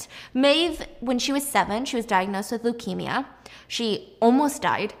student. Maeve, when she was 7, she was diagnosed with leukemia. She almost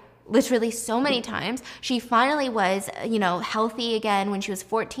died. Literally so many times. She finally was, healthy again when she was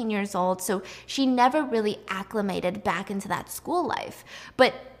 14 years old. So she never really acclimated back into that school life.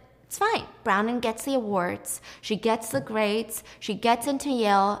 But It's fine. Brownon gets the awards. She gets the grades. She gets into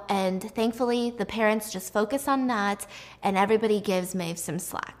Yale. And thankfully, the parents just focus on that. And everybody gives Maeve some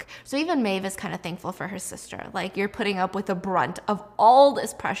slack. So even Maeve is kind of thankful for her sister. Like, you're putting up with the brunt of all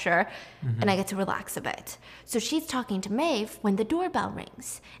this pressure. And I get to relax a bit. So she's talking to Maeve when the doorbell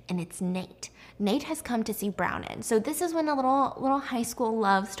rings. And it's Nate. Nate has come to see Brownon. So this is when a little high school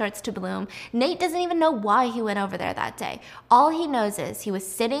love starts to bloom. Nate doesn't even know why he went over there that day. All he knows is he was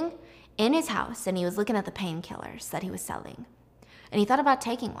sitting in his house and he was looking at the painkillers that he was selling. And he thought about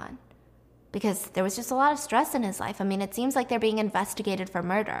taking one because there was just a lot of stress in his life. I mean, it seems like they're being investigated for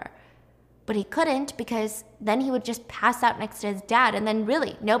murder. But he couldn't because then he would just pass out next to his dad and then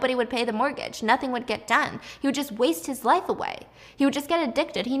really nobody would pay the mortgage. Nothing would get done. He would just waste his life away. He would just get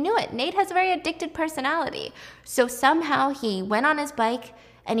addicted. He knew it. Nate has a very addicted personality. So somehow he went on his bike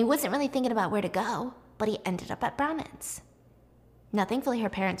and he wasn't really thinking about where to go, but he ended up at Brownon's. Now, thankfully, her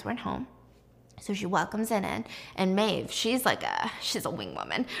parents weren't home. So she welcomes him in, and Maeve, she's a wing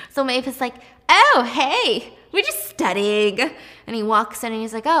woman. So Maeve is like, oh, hey, we're just studying. And he walks in and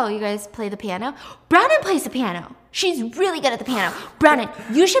he's like, oh, you guys play the piano? Brownon plays the piano. She's really good at the piano. Brownon,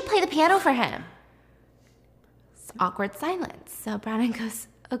 you should play the piano for him. It's awkward silence. So Brownon goes,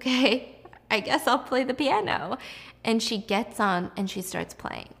 okay, I guess I'll play the piano. And she gets on and she starts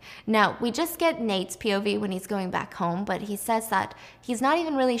playing. Now, we just get Nate's POV when he's going back home, but he says that he's not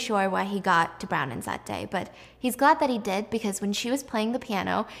even really sure why he got to Brownon's that day, but he's glad that he did because when she was playing the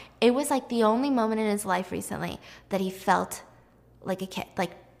piano, it was like the only moment in his life recently that he felt like a kid,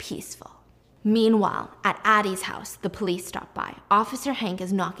 like peaceful. Meanwhile, at Addie's house, the police stop by. Officer Hank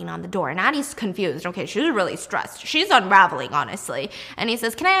is knocking on the door, and Addie's confused. Okay, she's really stressed. She's unraveling, honestly. And he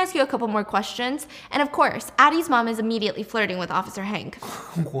says, can I ask you a couple more questions? And of course, Addie's mom is immediately flirting with Officer Hank.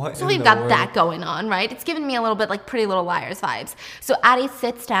 What? So we've got that going on, right? It's giving me a little bit like Pretty Little Liars vibes. So Addie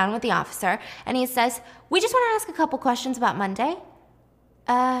sits down with the officer, and he says, we just want to ask a couple questions about Monday.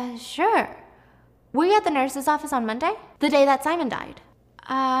 Sure. Were you at the nurse's office on Monday? The day that Simon died?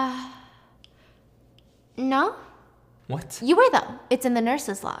 No? What? You were, though. It's in the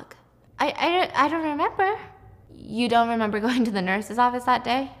nurse's log. I don't remember. You don't remember going to the nurse's office that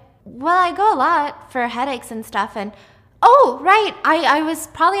day? Well, I go a lot for headaches and stuff, and... Oh, right. I was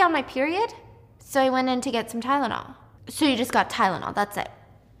probably on my period, so I went in to get some Tylenol. So you just got Tylenol, that's it.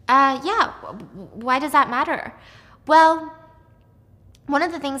 Yeah. Why does that matter? Well... One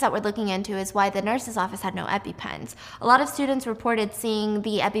of the things that we're looking into is why the nurse's office had no EpiPens. A lot of students reported seeing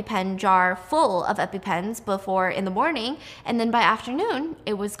the EpiPen jar full of EpiPens before in the morning, and then by afternoon,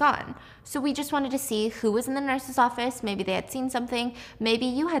 it was gone. So we just wanted to see who was in the nurse's office. Maybe they had seen something. Maybe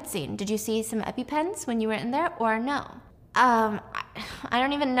you had seen. Did you see some EpiPens when you were in there, or no? I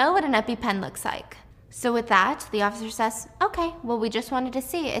don't even know what an EpiPen looks like. So with that, the officer says, okay, well, we just wanted to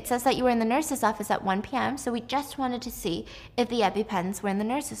see. It says that you were in the nurse's office at 1 p.m., so we just wanted to see if the EpiPens were in the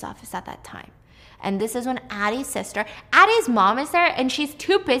nurse's office at that time. And this is when Addie's mom is there, and she's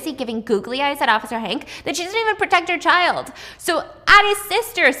too busy giving googly eyes at Officer Hank that she doesn't even protect her child. So Addie's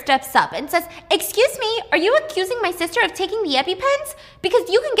sister steps up and says, excuse me, are you accusing my sister of taking the EpiPens? Because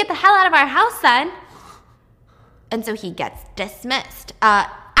you can get the hell out of our house then. And so he gets dismissed.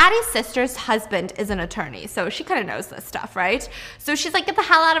 Addie's sister's husband is an attorney, so she kind of knows this stuff, right? So she's like, get the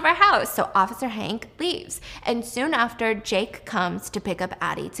hell out of our house. So Officer Hank leaves. And soon after, Jake comes to pick up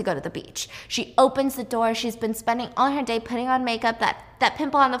Addie to go to the beach. She opens the door. She's been spending all her day putting on makeup. That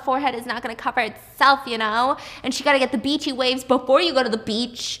pimple on the forehead is not going to cover itself, you know? And she got to get the beachy waves before you go to the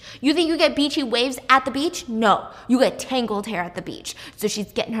beach. You think you get beachy waves at the beach? No, you get tangled hair at the beach. So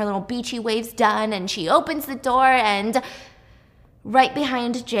she's getting her little beachy waves done, and she opens the door, and... right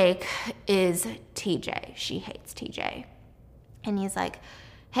behind Jake is TJ. She hates TJ. And he's like,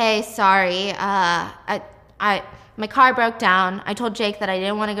 hey, sorry, my car broke down. I told Jake that I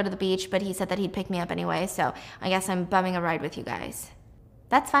didn't want to go to the beach, but he said that he'd pick me up anyway, so I guess I'm bumming a ride with you guys.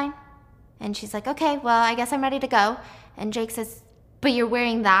 That's fine. And she's like, okay, well, I guess I'm ready to go. And Jake says, but you're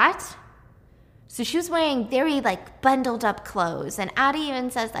wearing that? So she was wearing very, bundled up clothes. And Addie even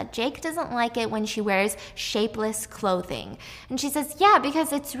says that Jake doesn't like it when she wears shapeless clothing. And she says, yeah,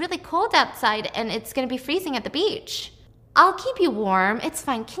 because it's really cold outside and it's going to be freezing at the beach. I'll keep you warm. It's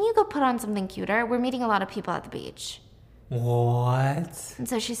fine. Can you go put on something cuter? We're meeting a lot of people at the beach. What? And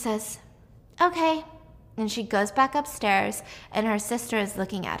so she says, okay. And she goes back upstairs, and her sister is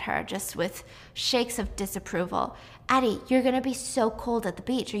looking at her just with shakes of disapproval. Addie, you're going to be so cold at the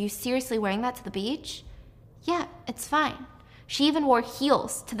beach. Are you seriously wearing that to the beach? Yeah, it's fine. She even wore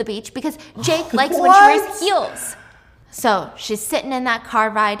heels to the beach because Jake likes when she wears heels. So she's sitting in that car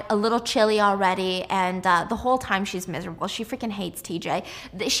ride, a little chilly already, and the whole time she's miserable. She freaking hates TJ.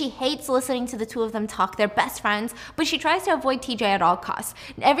 She hates listening to the two of them talk. They're best friends, but she tries to avoid TJ at all costs.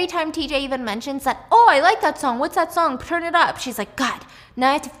 Every time TJ even mentions that, oh, I like that song. What's that song? Turn it up. She's like, God,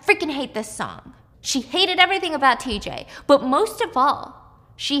 now I have to freaking hate this song. She hated everything about TJ, but most of all,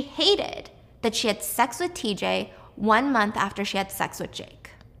 she hated that she had sex with TJ 1 month after she had sex with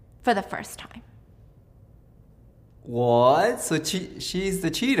Jake for the first time. What? So she's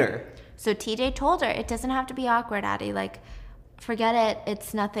the cheater. So TJ told her, it doesn't have to be awkward, Addie. Like, forget it.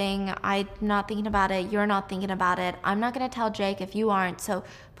 It's nothing. I'm not thinking about it. You're not thinking about it. I'm not going to tell Jake if you aren't. So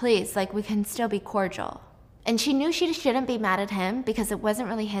please, like, we can still be cordial. And she knew she shouldn't be mad at him because it wasn't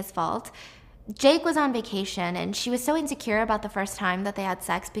really his fault. Jake was on vacation and she was so insecure about the first time that they had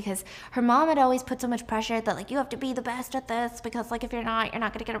sex because her mom had always put so much pressure that, like, you have to be the best at this because, like, if you're not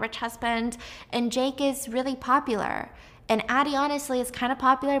going to get a rich husband. And Jake is really popular. And Addie honestly is kind of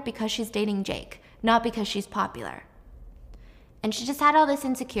popular because she's dating Jake, not because she's popular. And she just had all this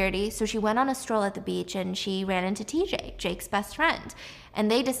insecurity, so she went on a stroll at the beach and she ran into TJ, Jake's best friend.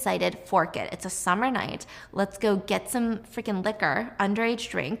 And they decided, fork it. It's a summer night. Let's go get some freaking liquor, underage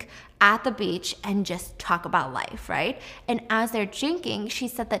drink, at the beach and just talk about life, right? And as they're drinking, she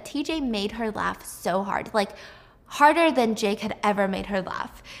said that TJ made her laugh so hard, like harder than Jake had ever made her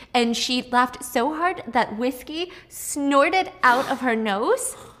laugh. And she laughed so hard that whiskey snorted out of her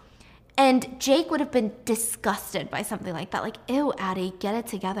nose. And Jake would have been disgusted by something like that. Like, ew, Addie, get it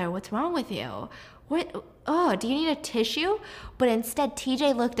together. What's wrong with you? What? Oh, do you need a tissue? But instead,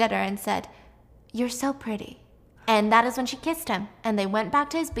 TJ looked at her and said, you're so pretty. And that is when she kissed him. And they went back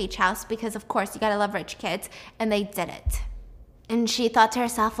to his beach house because, of course, you gotta love rich kids. And they did it. And she thought to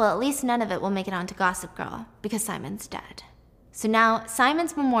herself, well, at least none of it will make it onto Gossip Girl because Simon's dead. So now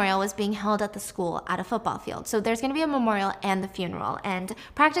Simon's memorial was being held at the school at a football field. So there's going to be a memorial and the funeral. And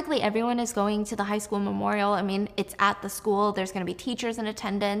practically everyone is going to the high school memorial. I mean, it's at the school. There's going to be teachers in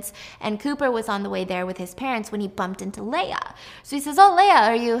attendance. And Cooper was on the way there with his parents when he bumped into Leia. So he says, oh, Leia,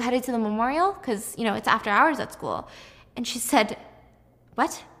 are you headed to the memorial? Because, you know, it's after hours at school. And she said,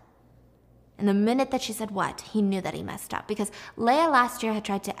 what? And the minute that she said what, he knew that he messed up because Leia last year had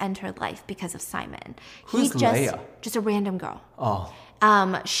tried to end her life because of Simon. Who's Leia? Just a random girl. Oh.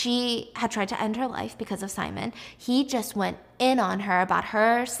 She had tried to end her life because of Simon. He just went in on her about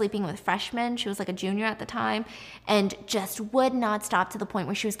her sleeping with freshmen. She was like a junior at the time and just would not stop to the point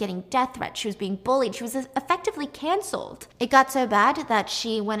where she was getting death threats. She was being bullied. She was effectively canceled. It got so bad that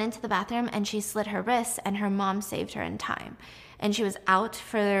she went into the bathroom and she slit her wrists and her mom saved her in time. And she was out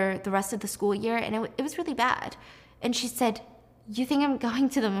for the rest of the school year, and it was really bad. And she said, you think I'm going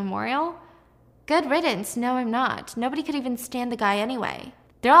to the memorial? Good riddance. No, I'm not. Nobody could even stand the guy anyway.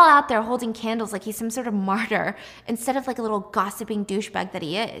 They're all out there holding candles like he's some sort of martyr instead of like a little gossiping douchebag that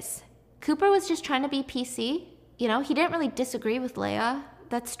he is. Cooper was just trying to be PC. You know, he didn't really disagree with Leia.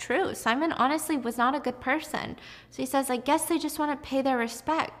 That's true. Simon honestly was not a good person. So he says, I guess they just want to pay their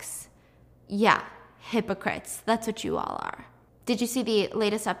respects. Yeah, hypocrites. That's what you all are. Did you see the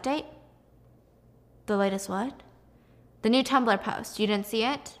latest update? The latest what? The new Tumblr post. You didn't see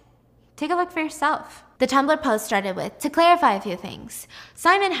it? Take a look for yourself. The Tumblr post started with, to clarify a few things,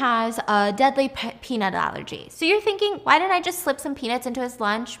 Simon has a deadly peanut allergy. So you're thinking, why didn't I just slip some peanuts into his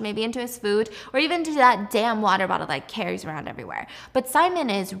lunch, maybe into his food, or even into that damn water bottle that carries around everywhere? But Simon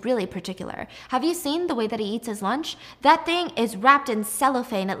is really particular. Have you seen the way that he eats his lunch? That thing is wrapped in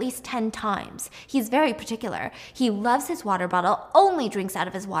cellophane at least 10 times. He's very particular. He loves his water bottle, only drinks out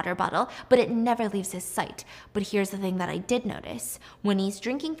of his water bottle, but it never leaves his sight. But here's the thing that I did notice. When he's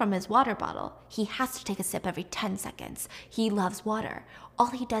drinking from his water bottle, he has to take a sip every 10 seconds. He loves water. All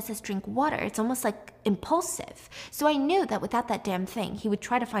he does is drink water. It's almost like impulsive. So I knew that without that damn thing, he would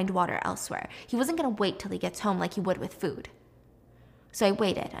try to find water elsewhere. He wasn't going to wait till he gets home like he would with food. So I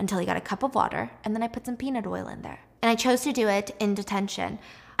waited until he got a cup of water, and then I put some peanut oil in there. And I chose to do it in detention.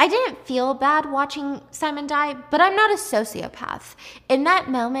 I didn't feel bad watching Simon die, but I'm not a sociopath. In that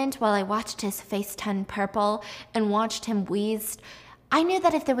moment, while I watched his face turn purple and watched him wheeze, I knew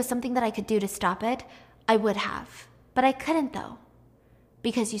that if there was something that I could do to stop it, I would have. But I couldn't though.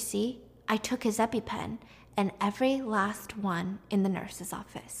 Because you see, I took his EpiPen and every last one in the nurse's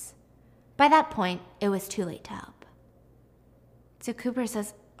office. By that point, it was too late to help. So Cooper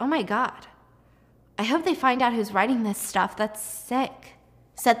says, oh my God, I hope they find out who's writing this stuff. That's sick.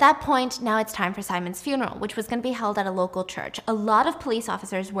 So at that point, now it's time for Simon's funeral, which was going to be held at a local church. A lot of police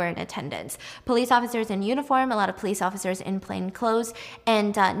officers were in attendance. Police officers in uniform, a lot of police officers in plain clothes,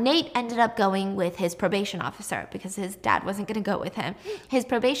 and Nate ended up going with his probation officer because his dad wasn't going to go with him. His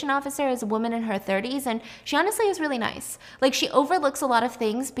probation officer is a woman in her 30s, and she honestly is really nice. Like, she overlooks a lot of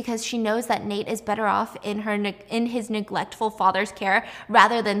things because she knows that Nate is better off in his neglectful father's care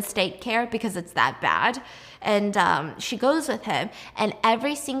rather than state care because it's that bad. And she goes with him, and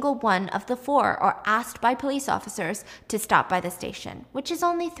every single one of the 4 are asked by police officers to stop by the station, which is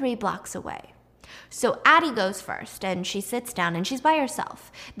only 3 blocks away. So Addie goes first, and she sits down, and she's by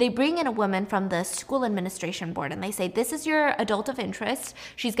herself. They bring in a woman from the school administration board, and they say, this is your adult of interest.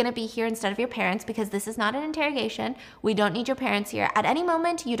 She's going to be here instead of your parents because this is not an interrogation. We don't need your parents here. At any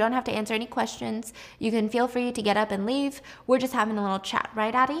moment, you don't have to answer any questions. You can feel free to get up and leave. We're just having a little chat,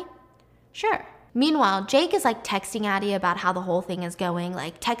 right, Addie? Sure. Meanwhile, Jake is like texting Addie about how the whole thing is going,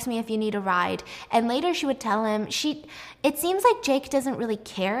 like, text me if you need a ride. And later she would tell him it seems like Jake doesn't really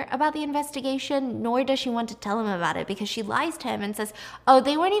care about the investigation, nor does she want to tell him about it because she lies to him and says, oh,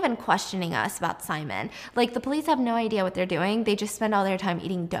 they weren't even questioning us about Simon. Like, the police have no idea what they're doing. They just spend all their time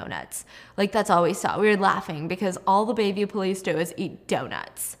eating donuts. Like, that's all we saw. We were laughing because all the Bayview police do is eat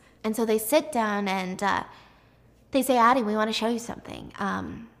donuts. And so they sit down and they say, Addie, we want to show you something.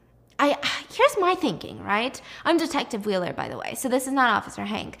 Here's my thinking, right? I'm Detective Wheeler, by the way, so this is not Officer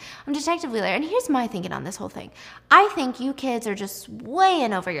Hank. I'm Detective Wheeler, and here's my thinking on this whole thing. I think you kids are just way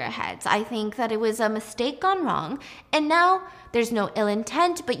in over your heads. I think that it was a mistake gone wrong, and now there's no ill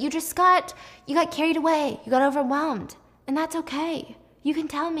intent, but you got carried away. You got overwhelmed, and that's okay. You can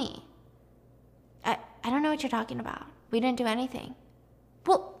tell me. I don't know what you're talking about. We didn't do anything.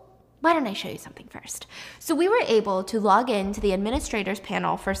 Well, why don't I show you something first? So we were able to log in to the administrators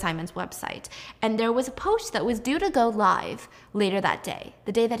panel for Simon's website, and there was a post that was due to go live later that day,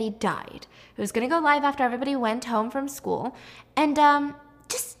 the day that he died. It was going to go live after everybody went home from school, and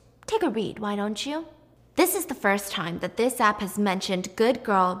just take a read, why don't you? This is the first time that this app has mentioned Good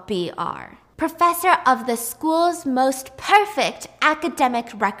Girl BR, professor of the school's most perfect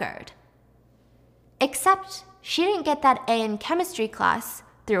academic record. Except she didn't get that A in chemistry class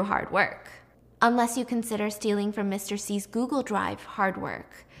through hard work. Unless you consider stealing from Mr. C's Google Drive hard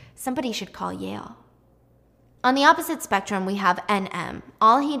work. Somebody should call Yale. On the opposite spectrum, we have NM.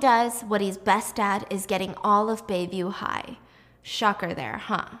 All he does, what he's best at, is getting all of Bayview high. Shocker there,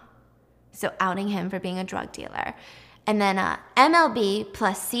 huh? So outing him for being a drug dealer. And then MLB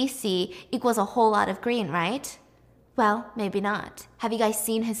plus CC equals a whole lot of green, right? Well, maybe not. Have you guys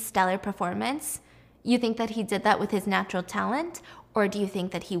seen his stellar performance? You think that he did that with his natural talent? Or do you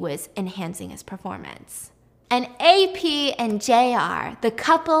think that he was enhancing his performance? And AP and JR, the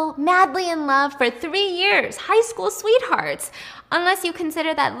couple madly in love for 3 years, high school sweethearts, unless you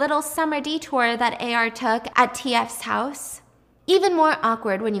consider that little summer detour that AR took at TF's house. Even more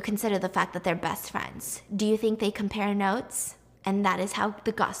awkward when you consider the fact that they're best friends. Do you think they compare notes? And that is how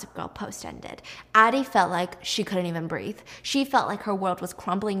the Gossip Girl post ended. Addie felt like she couldn't even breathe. She felt like her world was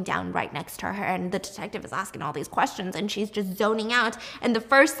crumbling down right next to her, and the detective is asking all these questions, and she's just zoning out. And the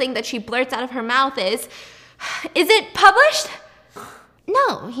first thing that she blurts out of her mouth is it published?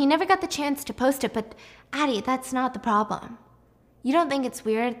 No, he never got the chance to post it, but Addie, that's not the problem. You don't think it's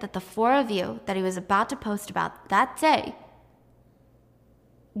weird that the 4 of you that he was about to post about that day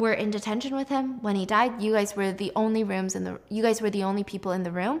were in detention with him when he died? You guys were the only people in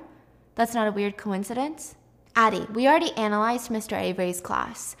the room? That's not a weird coincidence? Addie, we already analyzed Mr. Avery's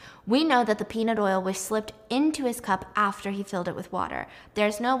class. We know that the peanut oil was slipped into his cup after he filled it with water.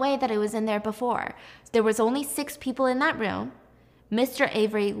 There's no way that it was in there before. There was only 6 people in that room. Mr.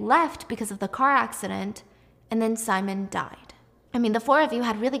 Avery left because of the car accident, and then Simon died. I mean, the 4 of you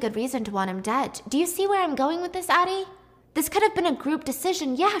had really good reason to want him dead. Do you see where I'm going with this, Addie? This could have been a group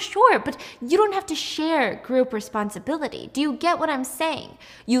decision, yeah, sure, but you don't have to share group responsibility. Do you get what I'm saying?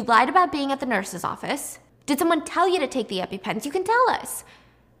 You lied about being at the nurse's office. Did someone tell you to take the EpiPens? You can tell us.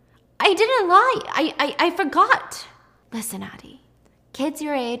 I didn't lie. I forgot. Listen, Addie, kids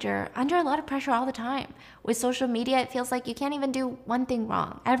your age are under a lot of pressure all the time. With social media, it feels like you can't even do one thing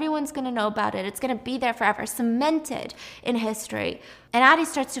wrong. Everyone's going to know about it. It's going to be there forever, cemented in history. And Addie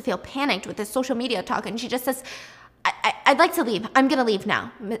starts to feel panicked with this social media talk, and she just says, I'd like to leave. I'm going to leave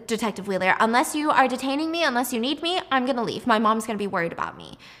now, Detective Wheeler. Unless you are detaining me, unless you need me, I'm going to leave. My mom's going to be worried about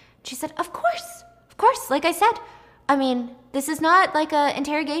me. She said, of course. Like I said, I mean, this is not like an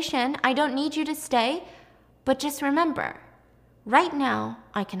interrogation. I don't need you to stay. But just remember, right now,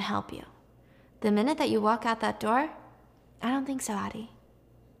 I can help you. The minute that you walk out that door, I don't think so, Addie.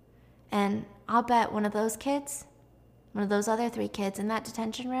 And I'll bet one of those kids one of those other 3 kids in that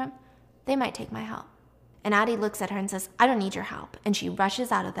detention room, they might take my help. And Addie looks at her and says, I don't need your help. And she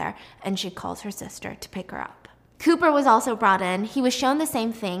rushes out of there and she calls her sister to pick her up. Cooper was also brought in. He was shown the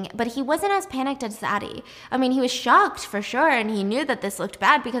same thing, but he wasn't as panicked as Addie. I mean, he was shocked for sure, and he knew that this looked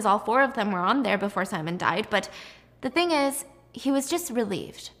bad because all 4 of them were on there before Simon died. But the thing is, he was just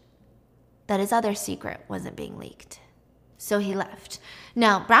relieved that his other secret wasn't being leaked. So he left.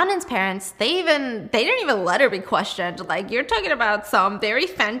 Now, Brandon's parents, they didn't even let her be questioned. Like, you're talking about some very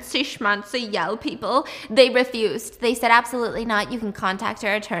fancy schmancy Yale people. They refused. They said, absolutely not. You can contact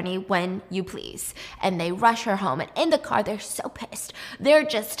your attorney when you please. And they rush her home. And in the car, they're so pissed. They're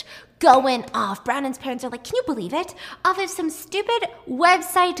just going off. Brandon's parents are like, can you believe it? Off of some stupid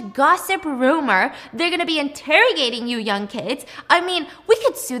website gossip rumor, they're gonna be interrogating you young kids. I mean, we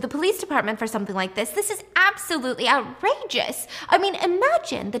could sue the police department for something like this. This is absolutely outrageous. I mean,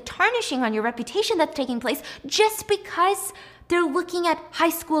 imagine the tarnishing on your reputation that's taking place just because they're looking at high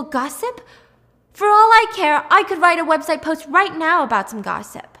school gossip. For all I care, I could write a website post right now about some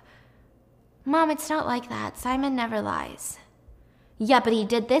gossip. Mom, it's not like that. Simon never lies. Yeah, but he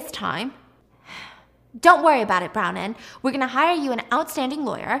did this time. Don't worry about it, Brownon. We're going to hire you an outstanding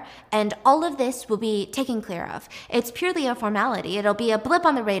lawyer, and all of this will be taken care of. It's purely a formality. It'll be a blip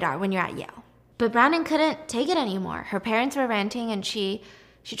on the radar when you're at Yale. But Brownon couldn't take it anymore. Her parents were ranting, and she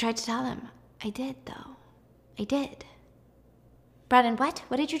tried to tell them. I did, though. I did. Brownon, what?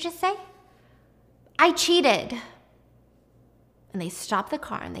 What did you just say? I cheated. And they stop the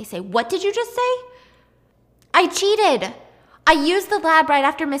car, and they say, what did you just say? I cheated. I used the lab right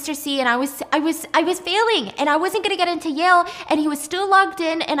after Mr. C, and I was failing, and I wasn't going to get into Yale, and he was still logged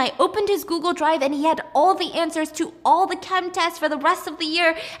in, and I opened his Google Drive, and he had all the answers to all the chem tests for the rest of the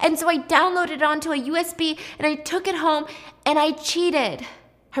year, and so I downloaded it onto a USB, and I took it home, and I cheated.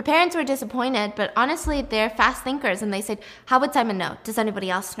 Her parents were disappointed, but honestly, they're fast thinkers, and they said, how would Simon know? Does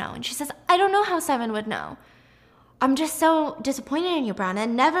anybody else know? And she says, I don't know how Simon would know. I'm just so disappointed in you,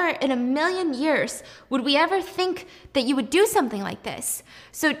 Brownon. Never in a million years would we ever think that you would do something like this.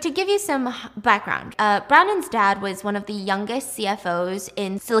 So to give you some background, Brownon's dad was one of the youngest CFOs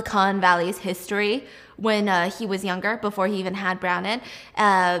in Silicon Valley's history when he was younger, before he even had Brownon.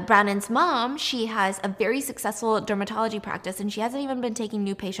 Brownon's mom, she has a very successful dermatology practice, and she hasn't even been taking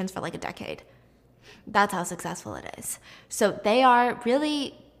new patients for like a decade. That's how successful it is. So they are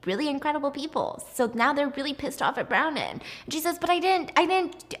really incredible people. So now they're really pissed off at Brownon. And she says, but I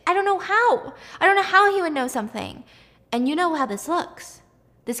don't know how. I don't know how he would know something. And you know how this looks.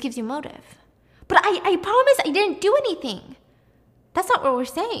 This gives you motive. But I promise I didn't do anything. That's not what we're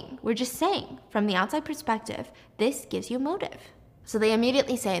saying. We're just saying, from the outside perspective, this gives you motive. So they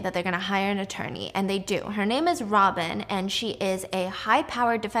immediately say that they're going to hire an attorney, and they do. Her name is Robin, and she is a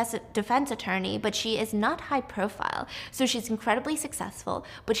high-powered defense attorney, but she is not high-profile. So she's incredibly successful,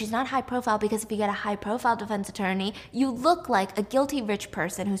 but she's not high-profile because if you get a high-profile defense attorney, you look like a guilty rich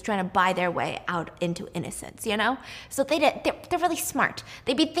person who's trying to buy their way out into innocence, you know? So they're really smart.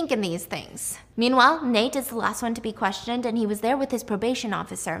 They'd be thinking these things. Meanwhile, Nate is the last one to be questioned, and he was there with his probation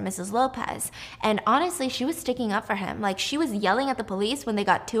officer, Mrs. Lopez. And honestly, she was sticking up for him. Like, she was yelling at the police when they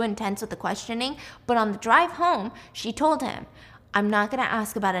got too intense with the questioning, but on the drive home, she told him, I'm not going to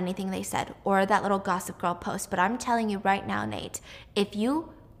ask about anything they said or that little Gossip Girl post, but I'm telling you right now, Nate, if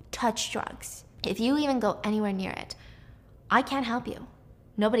you touch drugs, if you even go anywhere near it, I can't help you.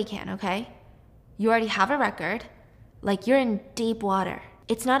 Nobody can, okay? You already have a record. Like, you're in deep water.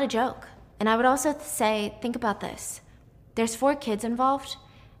 It's not a joke. And I would also say, think about this. There's 4 kids involved,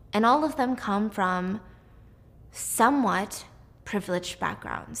 and all of them come from somewhat privileged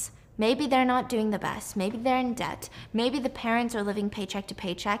backgrounds. Maybe they're not doing the best. Maybe they're in debt. Maybe the parents are living paycheck to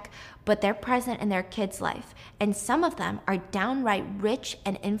paycheck, but they're present in their kid's life. And some of them are downright rich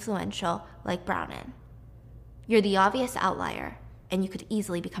and influential, like Brownon. You're the obvious outlier, and you could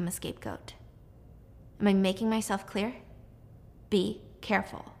easily become a scapegoat. Am I making myself clear? Be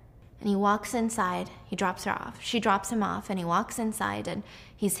careful. And he walks inside, he drops her off. She drops him off, and he walks inside, and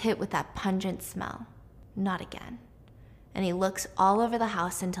he's hit with that pungent smell. Not again. And he looks all over the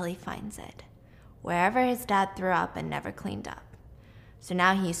house until he finds it, wherever his dad threw up and never cleaned up. So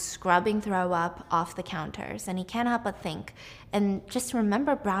now he's scrubbing throw up off the counters, and he can't help but think, and just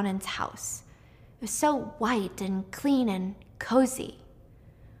remember Brownon's house. It was so white and clean and cozy.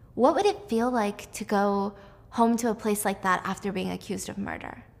 What would it feel like to go home to a place like that after being accused of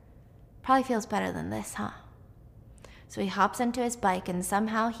murder? Probably feels better than this, huh? So he hops into his bike, and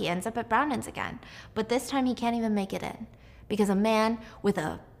somehow he ends up at Brownon's again. But this time he can't even make it in, because a man with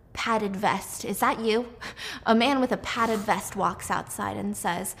a padded vest, is that you? A man with a padded vest walks outside and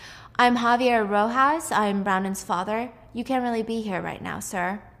says, I'm Javier Rojas, I'm Brownon's father, You can't really be here right now,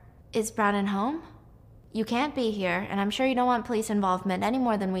 sir. Is Brandon home? You can't be here, and I'm sure you don't want police involvement any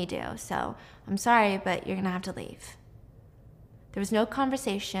more than we do, so I'm sorry, but you're gonna have to leave. There was no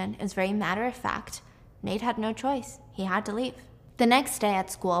conversation. It was very matter of fact. Nate had no choice. He had to leave. The next day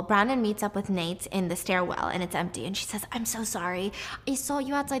at school, Brandon meets up with Nate in the stairwell, and it's empty, and she says, I'm so sorry. I saw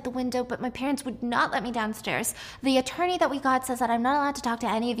you outside the window, but my parents would not let me downstairs. The attorney that we got says that I'm not allowed to talk to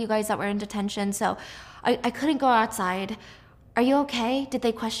any of you guys that were in detention, so I couldn't go outside. Are you okay? Did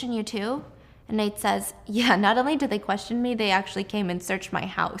they question you too? And Nate says, yeah, not only did they question me, they actually came and searched my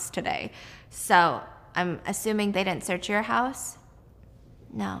house today. So I'm assuming they didn't search your house?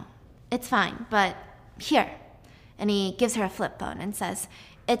 No, it's fine, but here. And he gives her a flip phone and says,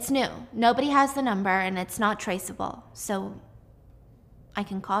 it's new. Nobody has the number and it's not traceable. So I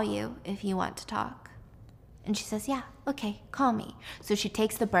can call you if you want to talk. And she says, yeah, okay, call me. So she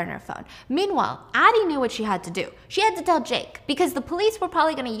takes the burner phone. Meanwhile, Addie knew what she had to do. She had to tell Jake because the police were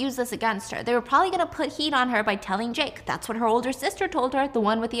probably going to use this against her. They were probably going to put heat on her by telling Jake. That's what her older sister told her, the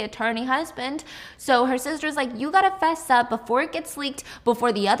one with the attorney husband. So her sister's like, you got to fess up before it gets leaked,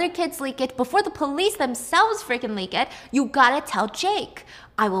 before the other kids leak it, before the police themselves freaking leak it. You got to tell Jake.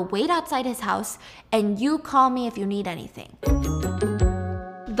 I will wait outside his house and you call me if you need anything.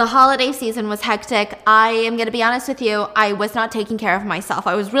 The holiday season was hectic. I am going to be honest with you, I was not taking care of myself.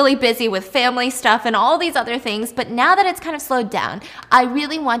 I was really busy with family stuff and all these other things, but now that it's kind of slowed down, I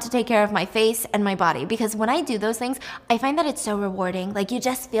really want to take care of my face and my body because when I do those things, I find that it's so rewarding. Like you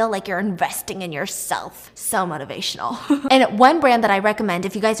just feel like you're investing in yourself. So motivational. And one brand that I recommend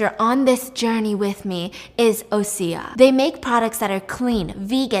if you guys are on this journey with me is Osea. They make products that are clean,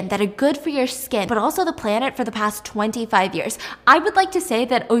 vegan, that are good for your skin, but also the planet for the past 25 years. I would like to say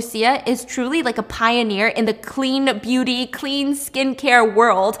that Osea is truly like a pioneer in the clean beauty, clean skincare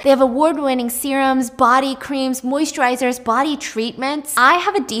world. They have award-winning serums, body creams, moisturizers, body treatments. I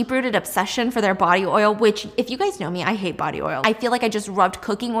have a deep-rooted obsession for their body oil, which if you guys know me, I hate body oil. I feel like I just rubbed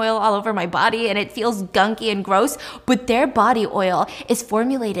cooking oil all over my body and it feels gunky and gross, but their body oil is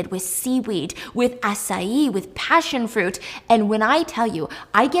formulated with seaweed, with acai, with passion fruit. And when I tell you,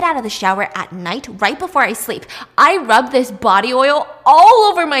 I get out of the shower at night right before I sleep, I rub this body oil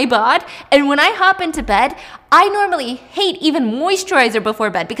all over my bod, and when I hop into bed, I normally hate even moisturizer before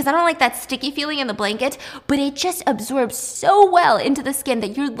bed because I don't like that sticky feeling in the blanket, but it just absorbs so well into the skin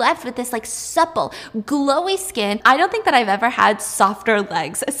that you're left with this like supple, glowy skin. I don't think that I've ever had softer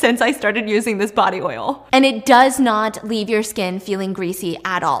legs since I started using this body oil. And it does not leave your skin feeling greasy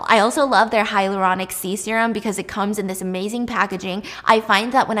at all. I also love their hyaluronic C serum because it comes in this amazing packaging. I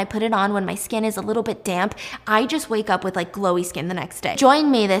find that when I put it on when my skin is a little bit damp, I just wake up with like glowy skin the next day. Join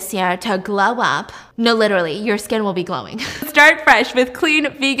me this year to glow up. No, literally, your skin will be glowing. Start fresh with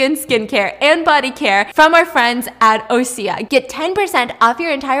clean vegan skincare and body care from our friends at Osea. Get 10% off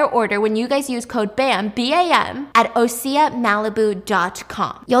your entire order when you guys use code BAM, B-A-M, at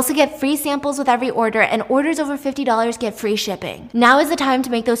OseaMalibu.com. You also get free samples with every order, and orders over $50 get free shipping. Now is the time to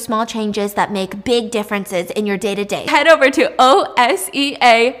make those small changes that make big differences in your day-to-day. Head over to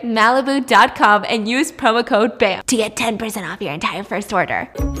OSEAMalibu.com and use promo code BAM to get 10% off your entire first order.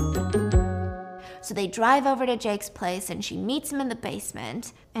 So they drive over to Jake's place and she meets him in the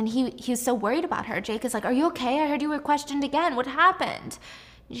basement and he was so worried about her. Jake is like, are you okay? I heard you were questioned again. What happened?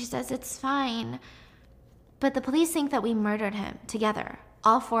 And she says, it's fine. But the police think that we murdered him together,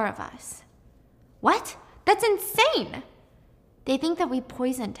 all four of us. What? That's insane. They think that we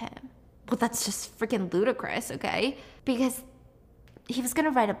poisoned him. Well, that's just freaking ludicrous, okay? Because he was gonna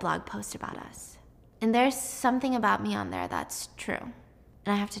write a blog post about us. And there's something about me on there that's true.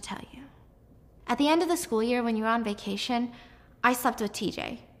 And I have to tell you. At the end of the school year, when you were on vacation, I slept with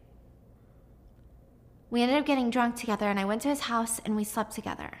TJ. We ended up getting drunk together, and I went to his house, and we slept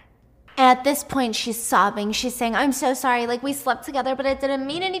together. And at this point, she's sobbing. She's saying, I'm so sorry. Like, we slept together, but it didn't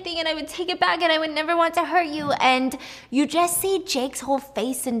mean anything, and I would take it back, and I would never want to hurt you. And you just see Jake's whole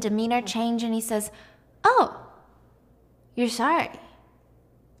face and demeanor change, and he says, oh, you're sorry.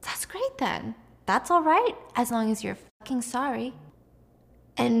 That's great, then. That's all right, as long as you're fucking sorry.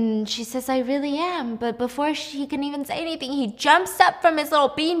 And she says, I really am. But before he can even say anything, he jumps up from his little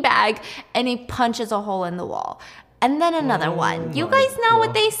beanbag and he punches a hole in the wall. And then another one. You guys know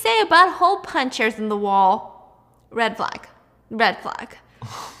what they say about hole punchers in the wall. Red flag. Red flag.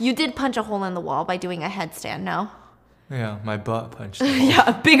 You did punch a hole in the wall by doing a headstand, no? Yeah, my butt punched a hole. Yeah,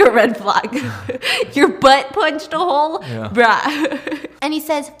 a bigger red flag. Your butt punched a hole? Yeah. Bruh. And he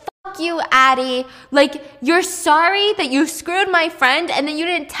says, fuck you, Addie. Like, you're sorry that you screwed my friend and then you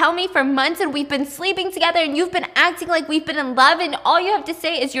didn't tell me for months and we've been sleeping together and you've been acting like we've been in love and all you have to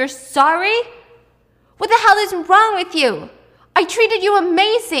say is you're sorry? What the hell is wrong with you? I treated you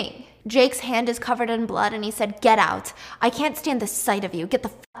amazing. Jake's hand is covered in blood and he said, get out. I can't stand the sight of you. Get the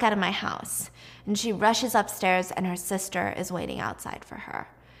fuck out of my house. And she rushes upstairs and her sister is waiting outside for her.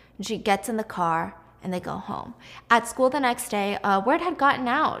 And she gets in the car and they go home. At school the next day, word had gotten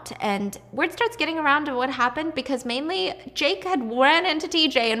out, and word starts getting around to what happened because mainly Jake had ran into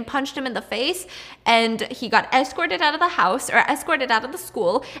TJ and punched him in the face, and he got escorted out of the house, or escorted out of the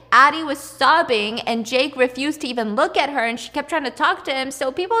school. Addie was sobbing, and Jake refused to even look at her, and she kept trying to talk to him,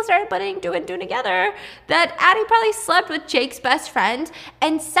 so people started putting two and two together that Addie probably slept with Jake's best friend,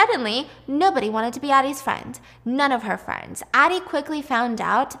 and suddenly, nobody wanted to be Addie's friend. None of her friends. Addie quickly found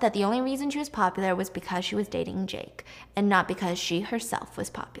out that the only reason she was popular was because she was dating Jake, and not because she herself was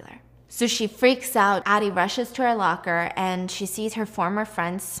popular. So she freaks out. Addie rushes to her locker, and she sees her former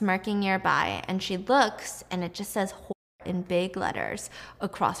friend smirking nearby, and she looks, and it just says whore in big letters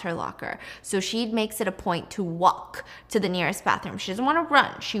across her locker. So she makes it a point to walk to the nearest bathroom. She doesn't want to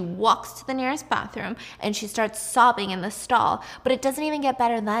run. She walks to the nearest bathroom, and she starts sobbing in the stall. But it doesn't even get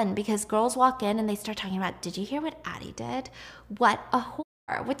better then, because girls walk in, and they start talking about, did you hear what Addie did? What a whore.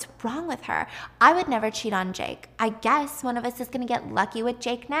 What's wrong with her? I would never cheat on Jake. I guess one of us is going to get lucky with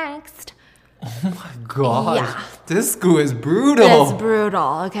Jake next. Oh my gosh. Yeah. This school is brutal. It's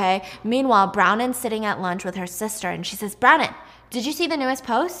brutal, okay? Meanwhile, Brownin's sitting at lunch with her sister, and she says, Brownin, did you see the newest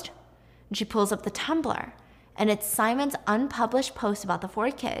post? And she pulls up the Tumblr, and it's Simon's unpublished post about the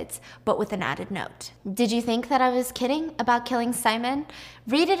 4 kids, but with an added note. Did you think that I was kidding about killing Simon?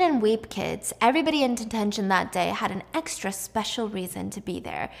 Read it and weep, kids. Everybody in detention that day had an extra special reason to be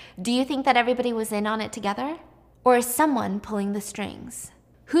there. Do you think that everybody was in on it together? Or is someone pulling the strings?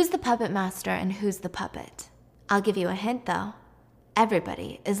 Who's the puppet master and who's the puppet? I'll give you a hint, though.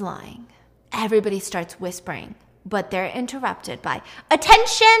 Everybody is lying. Everybody starts whispering, but they're interrupted by,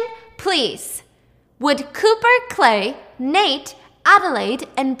 attention, please. Would Cooper, Clay, Nate, Adelaide,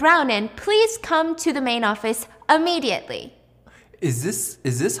 and Brownin please come to the main office immediately? Is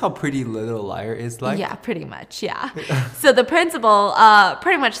this how Pretty Little Liar is like? Yeah, pretty much, yeah. So the principal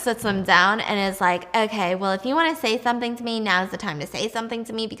pretty much sits them down and is like, okay, well, if you want to say something to me, now's the time to say something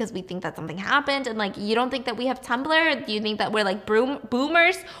to me because we think that something happened. And like, you don't think that we have Tumblr? Do you think that we're like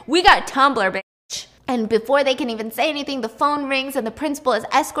boomers? We got Tumblr, bitch. And before they can even say anything, the phone rings and the principal is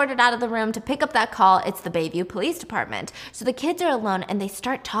escorted out of the room to pick up that call. It's the Bayview Police Department. So the kids are alone and they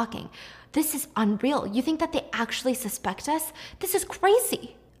start talking. This is unreal. You think that they actually suspect us? This is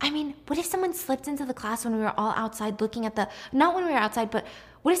crazy. I mean, what if someone slipped into the class when we were all outside looking at not when we were outside, but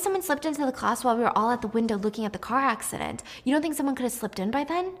what if someone slipped into the class while we were all at the window looking at the car accident? You don't think someone could have slipped in by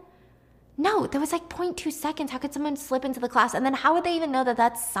then? No, there was like 0.2 seconds. How could someone slip into the class? And then how would they even know that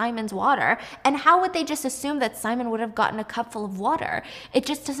that's Simon's water? And how would they just assume that Simon would have gotten a cup full of water? It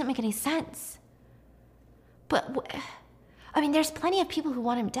just doesn't make any sense. But, I mean, there's plenty of people who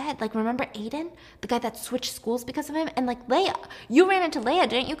want him dead. Like, remember Aiden? The guy that switched schools because of him? And like Leia. You ran into Leia,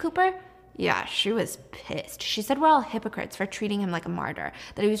 didn't you, Cooper? Yeah, she was pissed. She said we're all hypocrites for treating him like a martyr.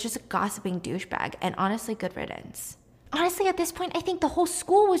 That he was just a gossiping douchebag. And honestly, good riddance. Honestly, at this point, I think the whole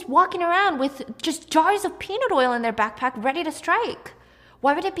school was walking around with just jars of peanut oil in their backpack ready to strike.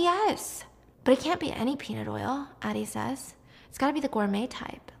 Why would it be us? But it can't be any peanut oil, Addie says. It's gotta be the gourmet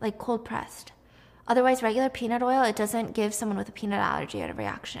type, like cold pressed. Otherwise, regular peanut oil, it doesn't give someone with a peanut allergy a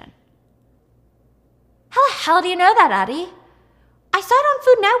reaction. How the hell do you know that, Addie? I saw it on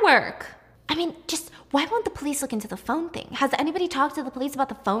Food Network. I mean, just why won't the police look into the phone thing? Has anybody talked to the police about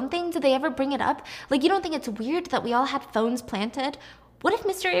the phone thing? Did they ever bring it up? Like, you don't think it's weird that we all had phones planted? What if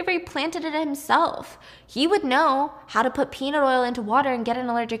Mr. Avery planted it himself? He would know how to put peanut oil into water and get an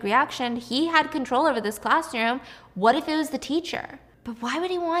allergic reaction. He had control over this classroom. What if it was the teacher? But why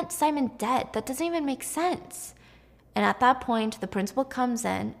would he want Simon dead? That doesn't even make sense. And at that point, the principal comes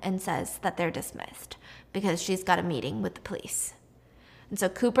in and says that they're dismissed because she's got a meeting with the police. And so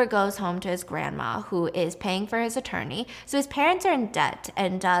Cooper goes home to his grandma, who is paying for his attorney. So his parents are in debt,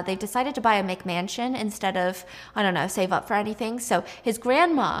 and they've decided to buy a McMansion instead of, I don't know, save up for anything. So his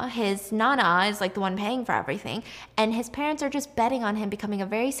grandma, his nana, is like the one paying for everything. And his parents are just betting on him becoming a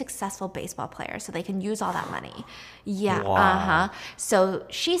very successful baseball player so they can use all that money. Yeah, Wow. So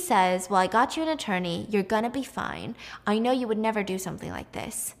she says, well, I got you an attorney. You're going to be fine. I know you would never do something like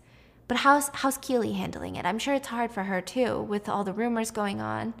this. But how's Keely handling it? I'm sure it's hard for her, too, with all the rumors going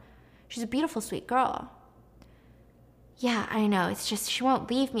on. She's a beautiful, sweet girl. Yeah, I know. It's just she won't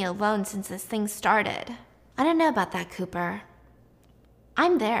leave me alone since this thing started. I don't know about that, Cooper.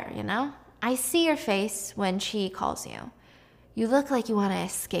 I'm there, you know? I see your face when she calls you. You look like you want to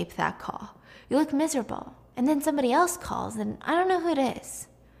escape that call. You look miserable. And then somebody else calls, and I don't know who it is.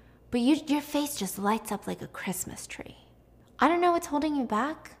 but your face just lights up like a Christmas tree. I don't know what's holding you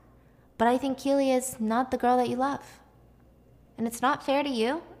back, but I think Keely is not the girl that you love. And it's not fair to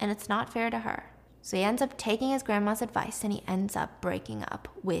you, and it's not fair to her. So he ends up taking his grandma's advice, and he ends up breaking up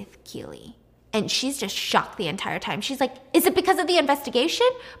with Keely. And she's just shocked the entire time. She's like, is it because of the investigation?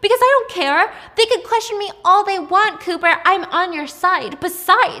 Because I don't care. They can question me all they want, Cooper. I'm on your side.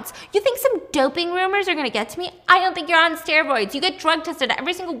 Besides, you think some doping rumors are going to get to me? I don't think you're on steroids. You get drug tested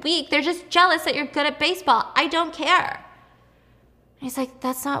every single week. They're just jealous that you're good at baseball. I don't care. And he's like,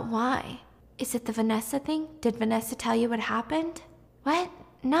 that's not why. Is it the Vanessa thing? Did Vanessa tell you what happened? What?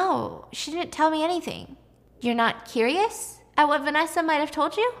 No, she didn't tell me anything. You're not curious at what Vanessa might have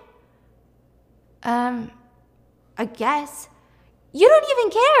told you? I guess. You don't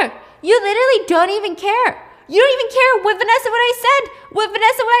even care. You literally don't even care. You don't even care what Vanessa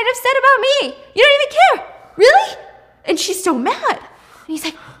would have said about me. You don't even care. Really? And she's so mad. And he's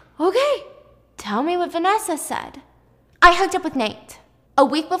like, okay, tell me what Vanessa said. I hooked up with Nate. A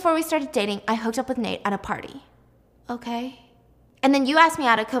week before we started dating, I hooked up with Nate at a party. Okay. And then you asked me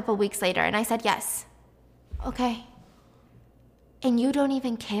out a couple weeks later, and I said yes. Okay. And you don't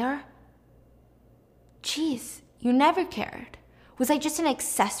even care? Jeez, you never cared. Was I just an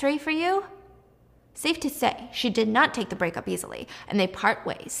accessory for you? Safe to say, she did not take the breakup easily, and they part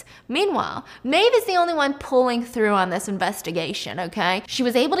ways. Meanwhile, Maeve is the only one pulling through on this investigation, okay? She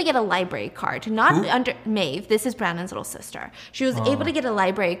was able to get a library card, under Maeve, this is Brandon's little sister. She was able to get a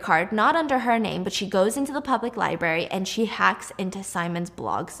library card, not under her name, but she goes into the public library and she hacks into Simon's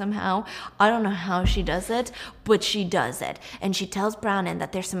blog somehow. I don't know how she does it, but she does it. And she tells Brandon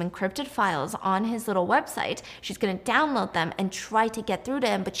that there's some encrypted files on his little website. She's gonna download them and try to get through to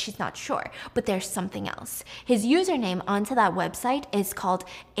him, but she's not sure. But there's something else. His username onto that website is called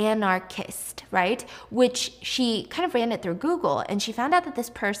Anarchist, right? Which she kind of ran it through Google, and she found out that this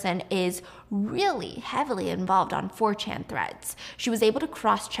person is really heavily involved on 4chan threads. She was able to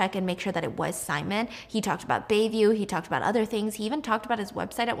cross-check and make sure that it was Simon. He talked about Bayview, he talked about other things, he even talked about his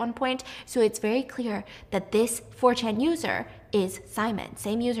website at one point, so it's very clear that this 4chan user is Simon,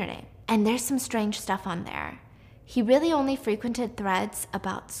 same username. And there's some strange stuff on there. He really only frequented threads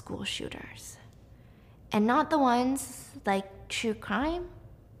about school shooters. And not the ones like true crime,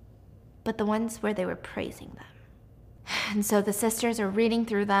 but the ones where they were praising them. And so the sisters are reading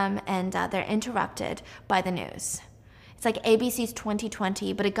through them, and they're interrupted by the news. It's like ABC's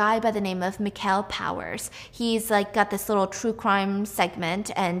 2020, but a guy by the name of Mikhail Powers. He's like got this little true crime segment,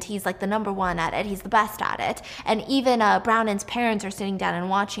 and he's like the #1 at it. He's the best at it. And even Brownin's parents are sitting down and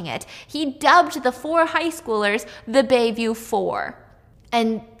watching it. He dubbed the 4 high schoolers the Bayview 4.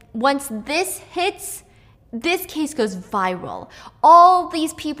 And once this hits, this case goes viral. All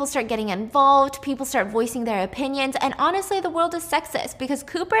these people start getting involved, people start voicing their opinions, and honestly, the world is sexist because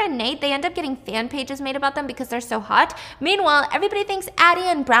Cooper and Nate, they end up getting fan pages made about them because they're so hot. Meanwhile, everybody thinks Addie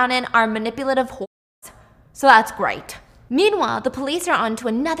and Brownin are manipulative whores. So that's great. Meanwhile, the police are on to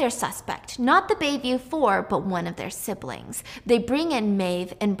another suspect, not the Bayview 4, but one of their siblings. They bring in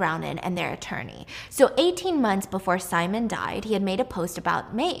Maeve and Brownin and their attorney. So 18 months before Simon died, he had made a post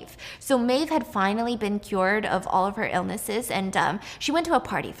about Maeve. So Maeve had finally been cured of all of her illnesses, and she went to a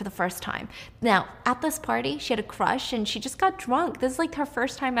party for the first time. Now, at this party, she had a crush, and she just got drunk. This is like her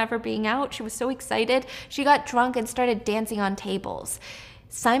first time ever being out. She was so excited. She got drunk and started dancing on tables.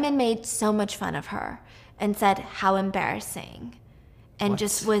 Simon made so much fun of her and said, how embarrassing. And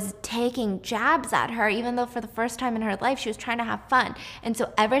just was taking jabs at her, even though for the first time in her life, she was trying to have fun. And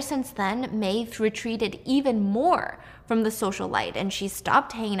so ever since then, Maeve retreated even more from the social light, and she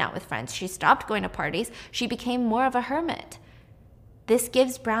stopped hanging out with friends. She stopped going to parties. She became more of a hermit. This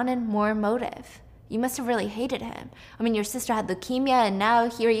gives Brownin more motive. You must have really hated him. I mean, your sister had leukemia, and now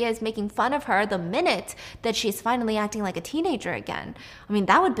here he is making fun of her the minute that she's finally acting like a teenager again. I mean,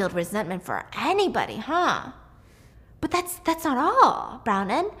 that would build resentment for anybody, huh? But that's not all,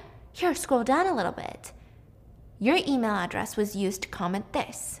 Brownin. Here, scroll down a little bit. Your email address was used to comment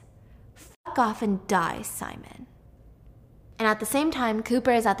this. Fuck off and die, Simon. And at the same time,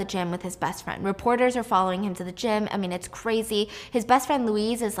 Cooper is at the gym with his best friend. Reporters are following him to the gym. I mean, it's crazy. His best friend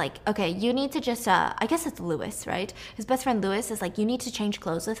Louise is like, okay, you need to just, I guess it's Lewis, right? His best friend Lewis is like, you need to change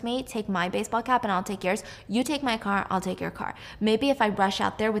clothes with me. Take my baseball cap and I'll take yours. You take my car, I'll take your car. Maybe if I rush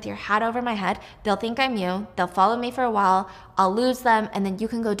out there with your hat over my head, they'll think I'm you. They'll follow me for a while. I'll lose them, and then you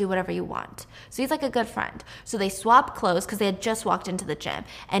can go do whatever you want. So he's like a good friend. So they swap clothes because they had just walked into the gym.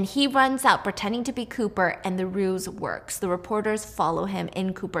 And he runs out pretending to be Cooper, and the ruse works. The reporter reporters follow him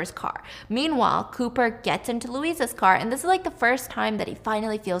in Cooper's car. Meanwhile, Cooper gets into Louisa's car, and this is like the first time that he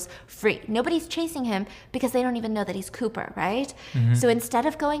finally feels free. Nobody's chasing him because they don't even know that he's Cooper, right? So instead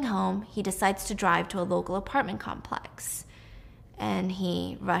of going home, he decides to drive to a local apartment complex. And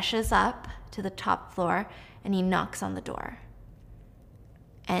he rushes up to the top floor, and he knocks on the door.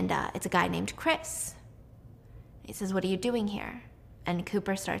 And it's a guy named Chris. He says, "What are you doing here?" And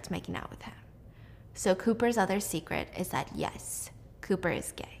Cooper starts making out with him. So Cooper's other secret is that, yes, Cooper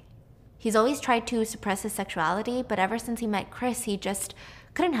is gay. He's always tried to suppress his sexuality, but ever since he met Chris, he just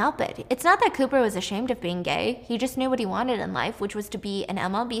couldn't help it. It's not that Cooper was ashamed of being gay. He just knew what he wanted in life, which was to be an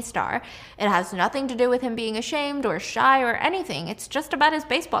MLB star. It has nothing to do with him being ashamed or shy or anything. It's just about his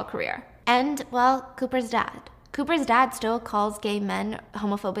baseball career. And, well, Cooper's dad. Cooper's dad still calls gay men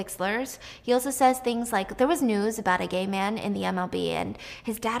homophobic slurs. He also says things like, there was news about a gay man in the MLB, and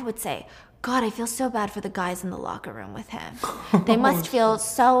his dad would say, "God, I feel so bad for the guys in the locker room with him. They must feel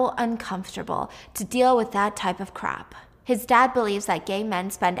so uncomfortable to deal with that type of crap." His dad believes that gay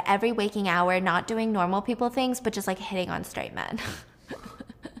men spend every waking hour not doing normal people things, but just like hitting on straight men.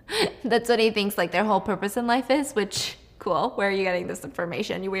 That's what he thinks like their whole purpose in life is, which... cool. Where are you getting this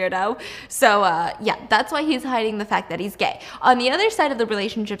information, you weirdo? So, yeah, that's why he's hiding the fact that he's gay. On the other side of the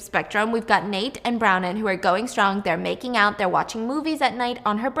relationship spectrum, we've got Nate and Brownon, who are going strong. They're making out. They're watching movies at night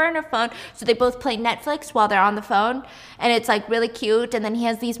on her burner phone. So they both play Netflix while they're on the phone. And it's, like, really cute. And then he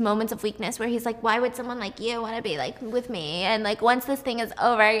has these moments of weakness where he's like, why would someone like you want to be, like, with me? And, like, once this thing is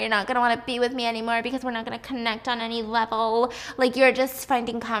over, you're not going to want to be with me anymore because we're not going to connect on any level. Like, you're just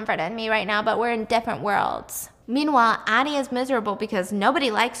finding comfort in me right now, but we're in different worlds. Meanwhile, Addie is miserable because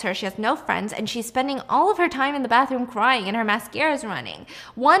nobody likes her, she has no friends, and she's spending all of her time in the bathroom crying and her mascara is running.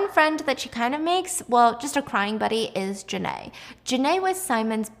 One friend that she kind of makes, well, just a crying buddy, is Janae. Janae was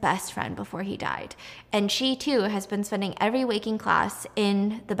Simon's best friend before he died, and she too has been spending every waking class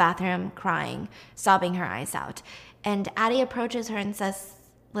in the bathroom crying, sobbing her eyes out. And Addie approaches her and says,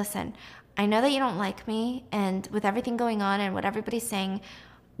 "Listen, I know that you don't like me, and with everything going on and what everybody's saying,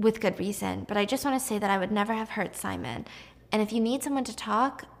 with good reason, but I just want to say that I would never have hurt Simon. And if you need someone to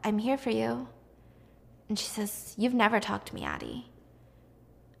talk, I'm here for you." And she says, "You've never talked to me, Addie."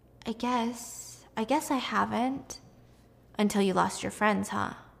 I guess I haven't. Until you lost your friends,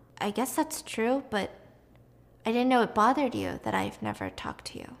 huh? I guess that's true, but I didn't know it bothered you that I've never talked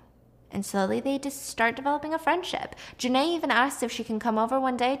to you. And slowly they just start developing a friendship. Janae even asks if she can come over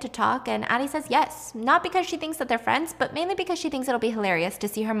one day to talk, and Addie says yes. Not because she thinks that they're friends, but mainly because she thinks it'll be hilarious to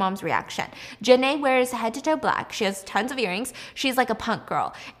see her mom's reaction. Janae wears head to toe black. She has tons of earrings. She's like a punk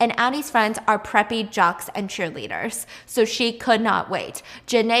girl. And Addie's friends are preppy jocks and cheerleaders. So she could not wait.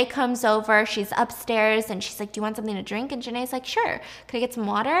 Janae comes over. She's upstairs, and she's like, "Do you want something to drink?" And Janae's like, "Sure. Could I get some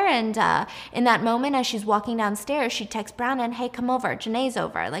water?" And in that moment, as she's walking downstairs, she texts Brownon, "Hey, come over. Janae's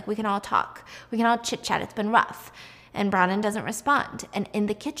over. Like, we can all talk. We can all chit-chat. It's been rough." And Brownon doesn't respond. And in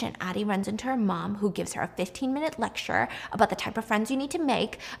the kitchen, Addie runs into her mom, who gives her a 15-minute lecture about the type of friends you need to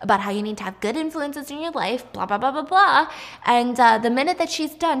make, about how you need to have good influences in your life, blah, blah, blah, blah, blah. And the minute that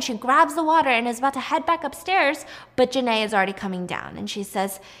she's done, she grabs the water and is about to head back upstairs, but Janae is already coming down. And she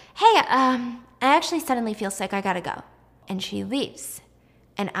says, "Hey, I actually suddenly feel sick. I gotta go." And she leaves.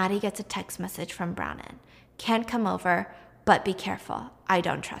 And Addie gets a text message from Brownon. "Can't come over, but be careful. I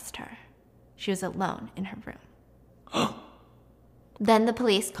don't trust her." She was alone in her room. Then the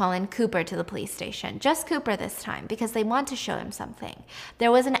police call in Cooper to the police station. Just Cooper this time, because they want to show him something.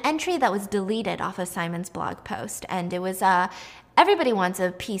 There was an entry that was deleted off of Simon's blog post, and it was, everybody wants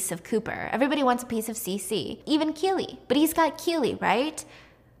a piece of Cooper. Everybody wants a piece of CC. Even Keely. But he's got Keely, right?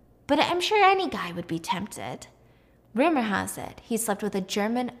 But I'm sure any guy would be tempted. Rumor has it, he slept with a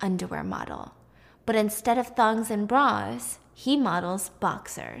German underwear model. But instead of thongs and bras, he models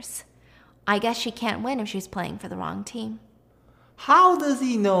boxers. I guess she can't win if she's playing for the wrong team. How does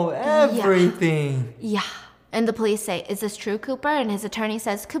he know everything? Yeah. And the police say, "Is this true, Cooper?" And his attorney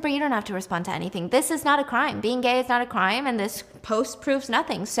says, "Cooper, you don't have to respond to anything. This is not a crime. Being gay is not a crime, and this post proves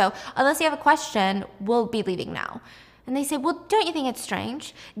nothing. So unless you have a question, we'll be leaving now." And they say, "Well, don't you think it's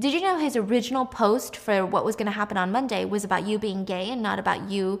strange? Did you know his original post for what was going to happen on Monday was about you being gay and not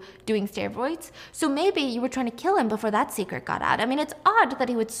about you doing steroids? So maybe you were trying to kill him before that secret got out." I mean, it's odd that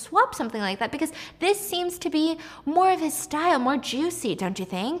he would swap something like that because this seems to be more of his style, more juicy, don't you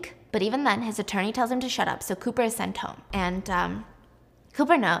think? But even then, his attorney tells him to shut up, so Cooper is sent home. And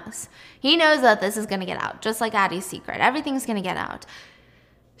Cooper knows. He knows that this is going to get out, just like Addie's secret. Everything's going to get out.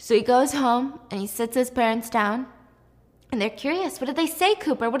 So he goes home and he sits his parents down. And they're curious. What did they say,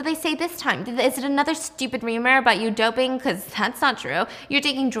 Cooper? What did they say this time? Is it another stupid rumor about you doping? Because that's not true. You're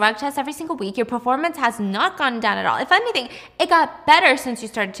taking drug tests every single week. Your performance has not gone down at all. If anything, it got better since you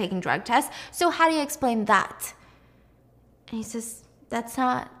started taking drug tests. So how do you explain that? And he says, that's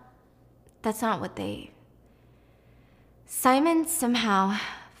not what they... Simon somehow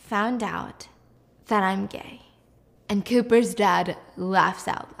found out that I'm gay. And Cooper's dad laughs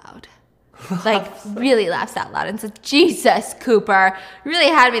out loud. Like, really laughs out loud and says, Jesus, Cooper, really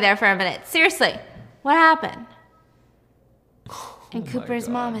had me there for a minute. Seriously, what happened? And Cooper's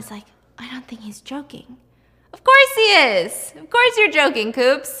mom is like, I don't think he's joking. Of course he is. Of course you're joking,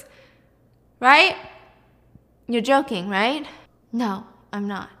 Coops. Right? You're joking, right? No, I'm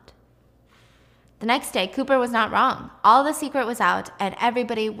not. The next day, Cooper was not wrong. All the secret was out, and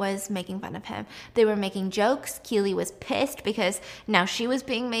everybody was making fun of him. They were making jokes. Keely was pissed because now she was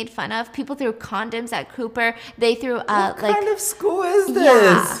being made fun of. People threw condoms at Cooper. They threw, what kind of school is this?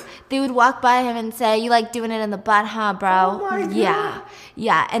 Yeah. They would walk by him and say, you like doing it in the butt, huh, bro? Oh my God. Yeah.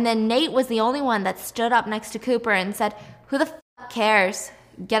 Yeah. And then Nate was the only one that stood up next to Cooper and said, who the cares?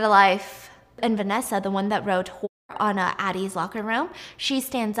 Get a life. And Vanessa, the one that wrote on Addie's locker room, she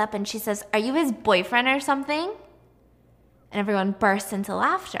stands up and she says, are you his boyfriend or something? And everyone bursts into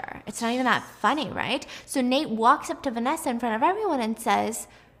laughter. It's not even that funny, right? So Nate walks up to Vanessa in front of everyone and says,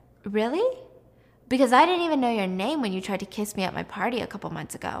 really? Because I didn't even know your name when you tried to kiss me at my party a couple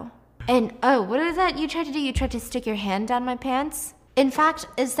months ago. And oh, what is that you tried to do? You tried to stick your hand down my pants? In fact,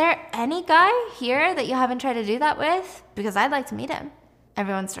 is there any guy here that you haven't tried to do that with? Because I'd like to meet him.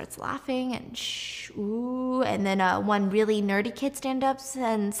 Everyone starts laughing and ooh, and then one really nerdy kid stands up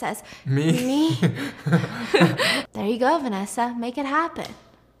and says, Me? There you go, Vanessa. Make it happen.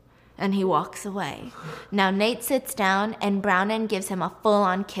 And he walks away. Now Nate sits down and Brownon gives him a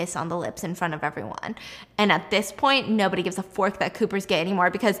full-on kiss on the lips in front of everyone. And at this point, nobody gives a fork that Cooper's gay anymore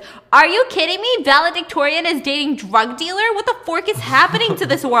because, are you kidding me? Valedictorian is dating drug dealer? What the fork is happening to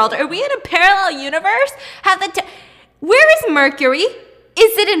this world? Are we in a parallel universe? Where is Mercury?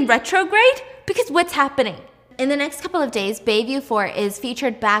 Is it in retrograde? Because what's happening? In the next couple of days, Bayview 4 is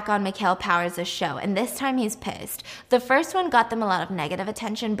featured back on Mikhail Powers' show, and this time he's pissed. The first one got them a lot of negative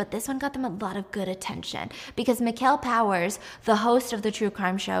attention, but this one got them a lot of good attention because Mikhail Powers, the host of the true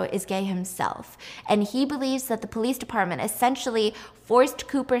crime show, is gay himself, and he believes that the police department essentially forced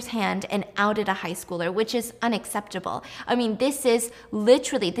Cooper's hand and outed a high schooler, which is unacceptable. I mean, this is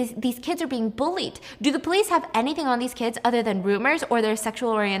literally, these kids are being bullied. Do the police have anything on these kids other than rumors or their sexual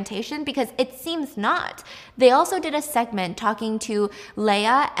orientation? Because it seems not. They also did a segment talking to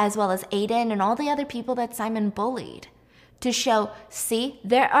Leia as well as Aiden and all the other people that Simon bullied to show, see,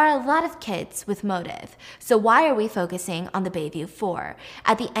 there are a lot of kids with motive. So why are we focusing on the Bayview 4?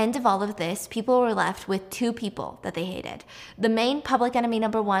 At the end of all of this, people were left with two people that they hated. The main public enemy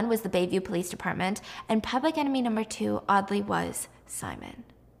number 1 was the Bayview Police Department, and public enemy number 2, oddly, was Simon.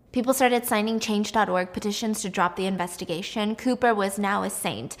 People started signing Change.org petitions to drop the investigation. Cooper was now a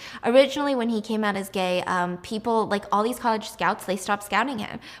saint. Originally, when he came out as gay, people, like all these college scouts, they stopped scouting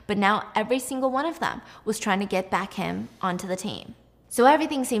him. But now every single one of them was trying to get back him onto the team. So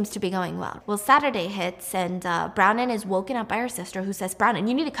everything seems to be going well. Well, Saturday hits, and Brownon is woken up by her sister, who says, Brownon,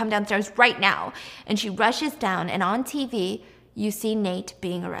 you need to come downstairs right now. And she rushes down, and on TV, you see Nate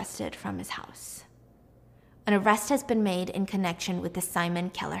being arrested from his house. An arrest has been made in connection with the Simon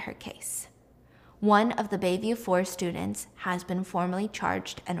Kelleher case. One of the Bayview 4 students has been formally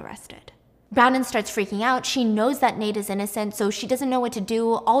charged and arrested. Brownon starts freaking out. She knows that Nate is innocent, so she doesn't know what to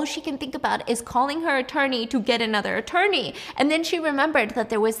do. All she can think about is calling her attorney to get another attorney. And then she remembered that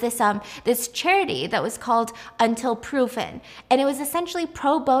there was this charity that was called Until Proven. And it was essentially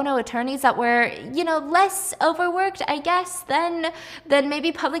pro bono attorneys that were, less overworked, I guess, than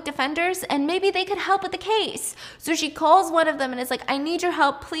maybe public defenders. And maybe they could help with the case. So she calls one of them and is like, I need your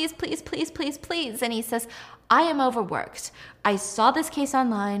help, please, please, please, please, please. And he says, I am overworked. I saw this case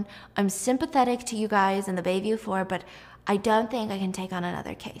online. I'm sympathetic to you guys in the Bayview 4, but I don't think I can take on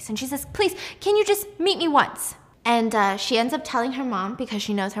another case. And she says, please, can you just meet me once? And she ends up telling her mom because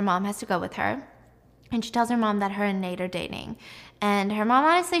she knows her mom has to go with her. And she tells her mom that her and Nate are dating. And her mom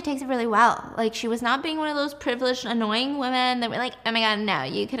honestly takes it really well. Like, she was not being one of those privileged, annoying women that were like, oh my God, no,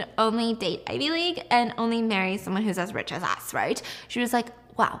 you can only date Ivy League and only marry someone who's as rich as us, right? She was like,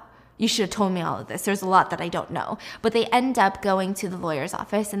 wow. You should have told me all of this. There's a lot that I don't know. But they end up going to the lawyer's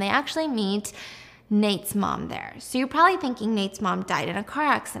office and they actually meet Nate's mom there. So you're probably thinking Nate's mom died in a car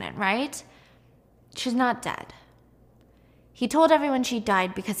accident, right? She's not dead. He told everyone she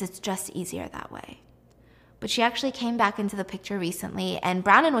died because it's just easier that way. But she actually came back into the picture recently, and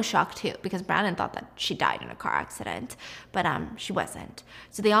Brannon was shocked too, because Brannon thought that she died in a car accident, but she wasn't.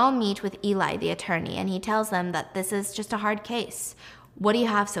 So they all meet with Eli, the attorney, and he tells them that this is just a hard case. What do you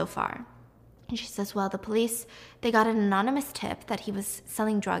have so far? And she says, well, the police, they got an anonymous tip that he was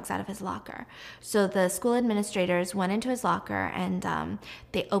selling drugs out of his locker. So the school administrators went into his locker and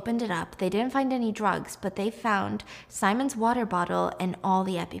they opened it up. They didn't find any drugs, but they found Simon's water bottle and all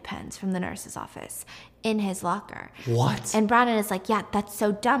the EpiPens from the nurse's office in his locker. What? And Brannon is like, yeah, that's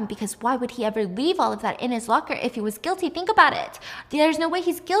so dumb, because why would he ever leave all of that in his locker if he was guilty? Think about it. There's no way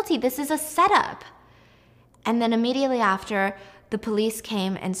he's guilty. This is a setup. And then immediately after, the police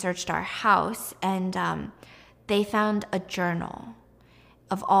came and searched our house, and they found a journal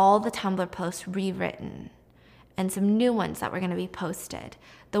of all the Tumblr posts rewritten and some new ones that were going to be posted.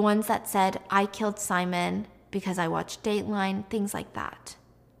 The ones that said, I killed Simon because I watched Dateline, things like that.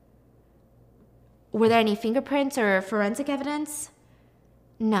 Were there any fingerprints or forensic evidence?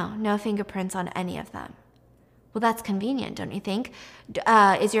 No fingerprints on any of them. Well, that's convenient, don't you think?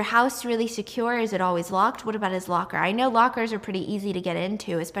 Is your house really secure? Is it always locked? What about his locker? I know lockers are pretty easy to get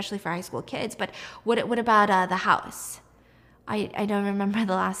into, especially for high school kids, but what about the house? I don't remember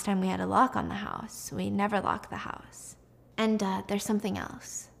the last time we had a lock on the house. We never lock the house. And there's something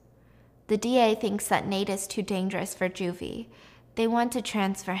else. The DA thinks that Nate is too dangerous for juvie. They want to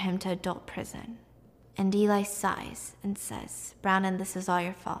transfer him to adult prison. And Eli sighs and says, Brannon, this is all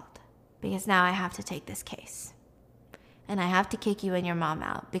your fault, because now I have to take this case. And I have to kick you and your mom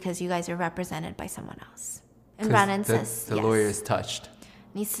out because you guys are represented by someone else. And Brannon says, the yes. lawyer is touched.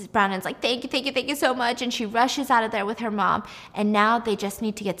 And Brannon's like, thank you so much. And she rushes out of there with her mom. And now they just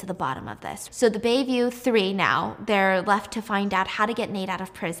need to get to the bottom of this. So the Bayview 3 now, they're left to find out how to get Nate out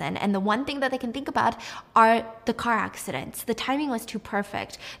of prison. And the one thing that they can think about are the car accidents. The timing was too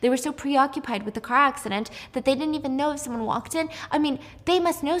perfect. They were so preoccupied with the car accident that they didn't even know if someone walked in. I mean, they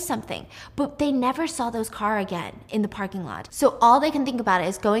must know something. But they never saw those cars again in the parking lot. So all they can think about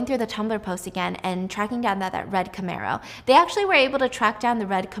is going through the Tumblr post again and tracking down that red Camaro. They actually were able to track down the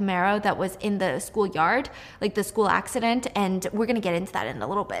red Camaro that was in the schoolyard, like the school accident, and we're going to get into that in a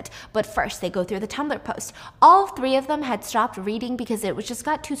little bit. But first, they go through the Tumblr post. All three of them had stopped reading because it was just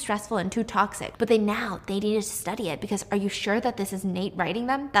got too stressful and too toxic. But they needed to study it, because are you sure that this is Nate writing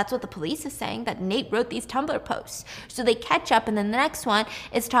them? That's what the police is saying, that Nate wrote these Tumblr posts. So they catch up, and then the next one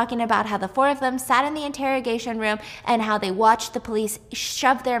is talking about how the four of them sat in the interrogation room and how they watched the police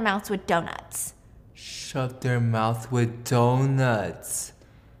shove their mouths with donuts. Shove their mouth with donuts.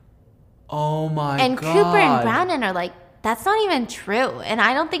 Oh my God. And Cooper and Brannon are like, that's not even true. And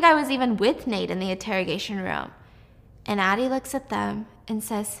I don't think I was even with Nate in the interrogation room. And Addie looks at them and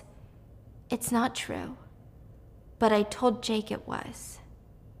says, it's not true. But I told Jake it was.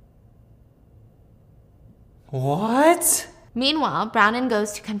 What? Meanwhile, Brannon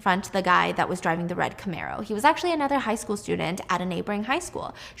goes to confront the guy that was driving the red Camaro. He was actually another high school student at a neighboring high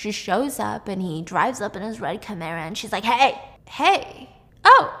school. She shows up and he drives up in his red Camaro and she's like, hey.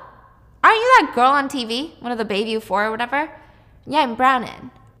 Oh, aren't you that girl on TV? One of the Bayview 4 or whatever? Yeah, I'm Brannon.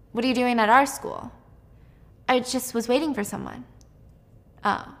 What are you doing at our school? I just was waiting for someone.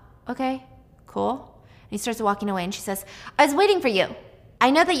 Oh, okay, cool. And he starts walking away and she says, I was waiting for you.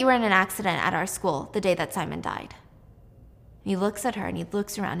 I know that you were in an accident at our school the day that Simon died. He looks at her and he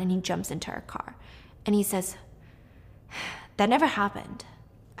looks around and he jumps into her car. And he says, that never happened.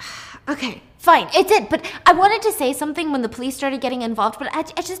 Okay, fine, it did. But I wanted to say something when the police started getting involved, but I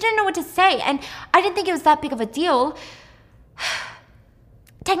just didn't know what to say. And I didn't think it was that big of a deal.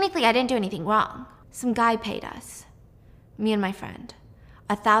 Technically, I didn't do anything wrong. Some guy paid us, me and my friend,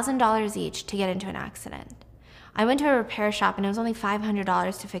 $1,000 each to get into an accident. I went to a repair shop and it was only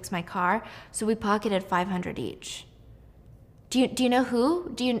 $500 to fix my car, so we pocketed $500 each. Do you know who?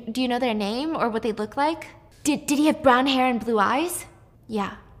 Do you know their name or what they look like? Did he have brown hair and blue eyes?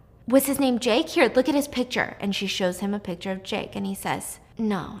 Yeah. Was his name Jake? Here, look at his picture. And she shows him a picture of Jake and he says,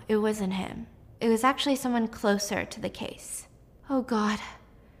 no, it wasn't him. It was actually someone closer to the case. Oh God.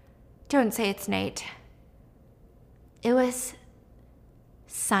 Don't say it's Nate. It was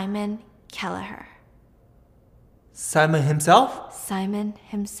Simon Kelleher. Simon himself? Simon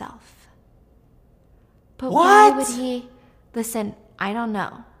himself. But What? why would he... Listen, I don't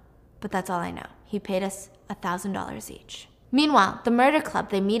know, but that's all I know. He paid us $1,000 each. Meanwhile, the murder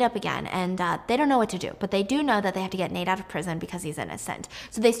club, they meet up again, and they don't know what to do, but they do know that they have to get Nate out of prison because he's innocent.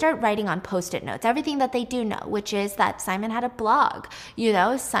 So they start writing on Post-it notes everything that they do know, which is that Simon had a blog. You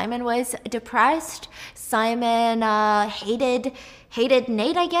know, Simon was depressed. Simon hated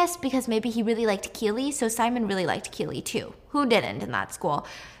Nate, I guess, because maybe he really liked Keely. So Simon really liked Keely too. Who didn't in that school?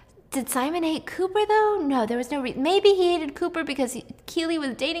 Did Simon hate Cooper, though? No, there was no reason. Maybe he hated Cooper because Keely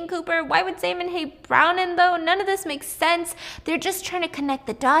was dating Cooper. Why would Simon hate Brownon, though? None of this makes sense. They're just trying to connect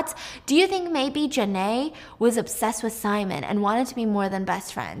the dots. Do you think maybe Janae was obsessed with Simon and wanted to be more than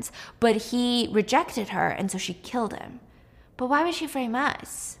best friends, but he rejected her, and so she killed him? But why would she frame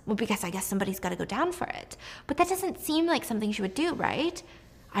us? Well, because I guess somebody's got to go down for it. But that doesn't seem like something she would do, right?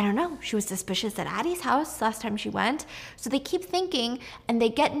 I don't know. She was suspicious at Addie's house last time she went. So they keep thinking and they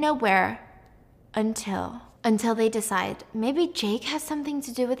get nowhere until they decide maybe Jake has something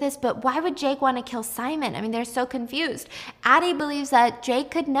to do with this. But why would Jake want to kill Simon? I mean, they're so confused. Addie believes that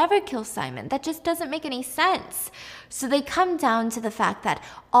Jake could never kill Simon. That just doesn't make any sense. So they come down to the fact that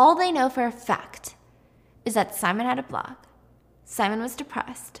all they know for a fact is that Simon had a blog, Simon was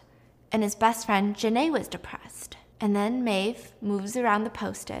depressed, and his best friend Janae was depressed. And then Maeve moves around the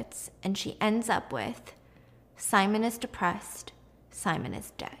Post-its, and she ends up with, Simon is depressed, Simon is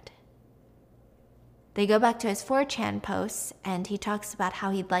dead. They go back to his 4chan posts, and he talks about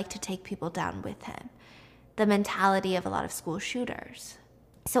how he'd like to take people down with him. The mentality of a lot of school shooters.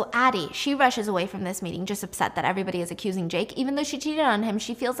 So Addie, she rushes away from this meeting just upset that everybody is accusing Jake. Even though she cheated on him,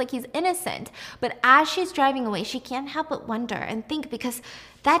 she feels like he's innocent. But as she's driving away, she can't help but wonder and think, because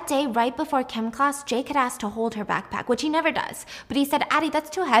that day right before chem class, Jake had asked to hold her backpack, which he never does. But he said, Addie, that's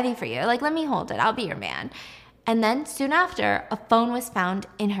too heavy for you. Like, let me hold it. I'll be your man. And then soon after, a phone was found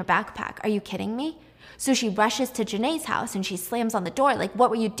in her backpack. Are you kidding me? So she rushes to Janae's house and she slams on the door like, what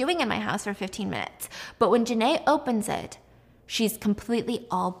were you doing in my house for 15 minutes? But when Janae opens it, she's completely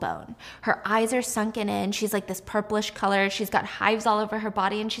all bone. Her eyes are sunken in. She's like this purplish color. She's got hives all over her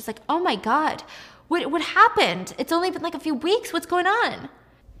body. And she's like, oh my God, what happened? It's only been like a few weeks. What's going on?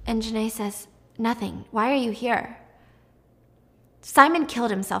 And Janae says, nothing. Why are you here? Simon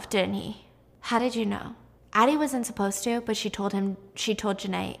killed himself, didn't he? How did you know? Addie wasn't supposed to, but she told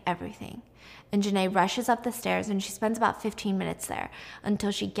Janae everything. And Janae rushes up the stairs and she spends about 15 minutes there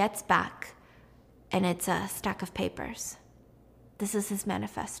until she gets back and it's a stack of papers. This is his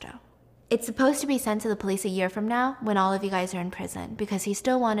manifesto. It's supposed to be sent to the police a year from now when all of you guys are in prison because he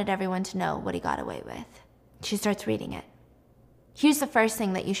still wanted everyone to know what he got away with. She starts reading it. Here's the first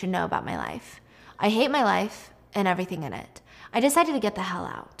thing that you should know about my life. I hate my life and everything in it. I decided to get the hell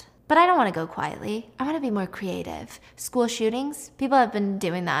out. But I don't want to go quietly. I want to be more creative. School shootings, people have been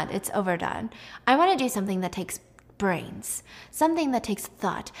doing that. It's overdone. I want to do something that takes brains, something that takes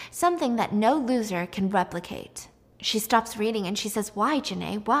thought, something that no loser can replicate. She stops reading and she says, why,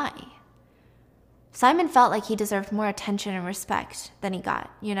 Janae, why? Simon felt like he deserved more attention and respect than he got,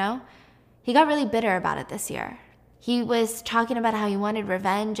 you know? He got really bitter about it this year. He was talking about how he wanted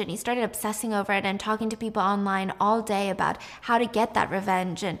revenge and he started obsessing over it and talking to people online all day about how to get that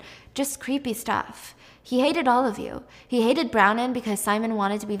revenge and just creepy stuff. He hated all of you. He hated Brownon because Simon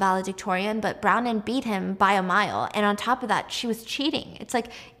wanted to be valedictorian, but Brownon beat him by a mile. And on top of that, she was cheating. It's like,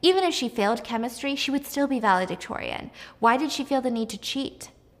 even if she failed chemistry, she would still be valedictorian. Why did she feel the need to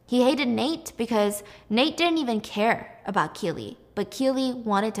cheat? He hated Nate because Nate didn't even care about Keely, but Keely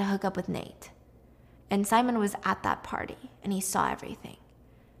wanted to hook up with Nate. And Simon was at that party, and he saw everything.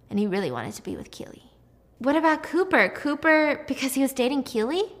 And he really wanted to be with Keely. What about Cooper? Cooper, because he was dating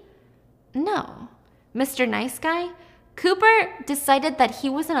Keely? No. Mr. Nice Guy? Cooper decided that he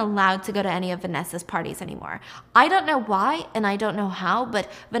wasn't allowed to go to any of Vanessa's parties anymore. I don't know why, and I don't know how,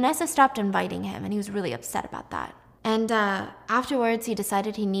 but Vanessa stopped inviting him, and he was really upset about that. And afterwards, he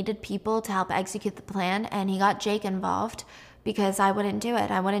decided he needed people to help execute the plan, and he got Jake involved because I wouldn't do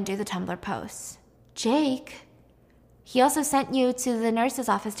it. I wouldn't do the Tumblr posts. Jake? He also sent you to the nurse's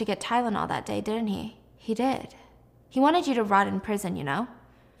office to get Tylenol that day, didn't he? He did. He wanted you to rot in prison, you know?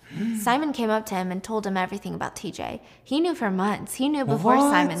 Simon came up to him and told him everything about TJ. He knew for months. He knew before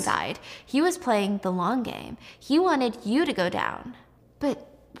Simon died. He was playing the long game. He wanted you to go down. But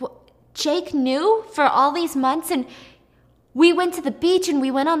Jake knew for all these months, and we went to the beach and we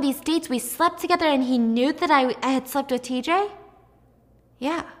went on these dates. We slept together and he knew that I had slept with TJ?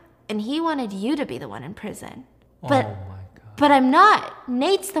 Yeah. And he wanted you to be the one in prison. But, oh my God. But I'm not.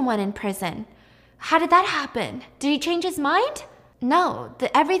 Nate's the one in prison. How did that happen? Did he change his mind? No,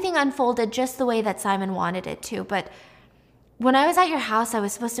 everything unfolded just the way that Simon wanted it to. But when I was at your house, I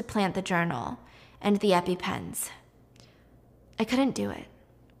was supposed to plant the journal and the EpiPens. I couldn't do it.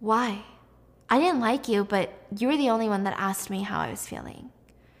 Why? I didn't like you, but you were the only one that asked me how I was feeling.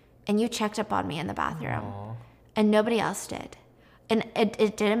 And you checked up on me in the bathroom. Aww. And nobody else did. And it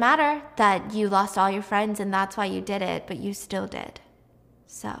didn't matter that you lost all your friends and that's why you did it, but you still did.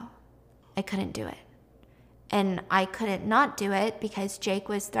 So, I couldn't do it. And I couldn't not do it because Jake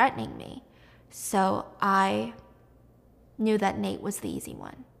was threatening me. So I knew that Nate was the easy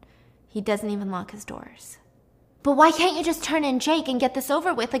one. He doesn't even lock his doors. But why can't you just turn in Jake and get this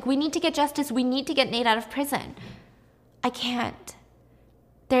over with? Like, we need to get justice. We need to get Nate out of prison. I can't.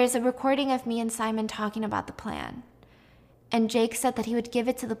 There's a recording of me and Simon talking about the plan. And Jake said that he would give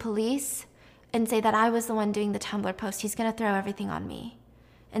it to the police and say that I was the one doing the Tumblr post. He's going to throw everything on me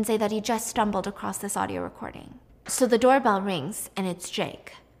and say that he just stumbled across this audio recording. So the doorbell rings and it's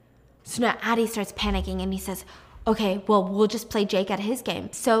Jake. So now Addie starts panicking and he says, okay, well, we'll just play Jake at his game.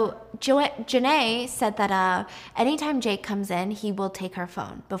 So Janae said that anytime Jake comes in, he will take her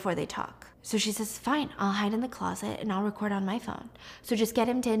phone before they talk. So she says, fine, I'll hide in the closet and I'll record on my phone. So just get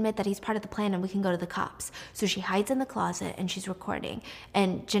him to admit that he's part of the plan and we can go to the cops. So she hides in the closet and she's recording.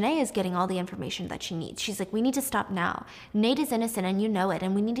 And Janae is getting all the information that she needs. She's like, we need to stop now. Nate is innocent and you know it,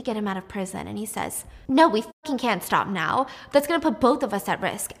 and we need to get him out of prison. And he says, no, we fucking can't stop now. That's gonna put both of us at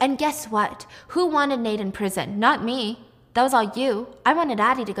risk. And guess what? Who wanted Nate in prison? Not me. That was all you. I wanted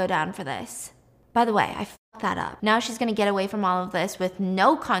Addie to go down for this. By the way, I fucked that up. Now she's gonna get away from all of this with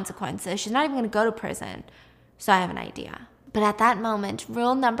no consequences. She's not even gonna go to prison. So I have an idea. But at that moment,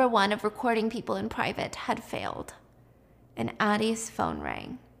 rule number 1 of recording people in private had failed. And Addie's phone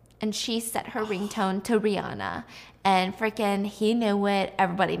rang. And she set her ringtone to Rihanna. And frickin' he knew it,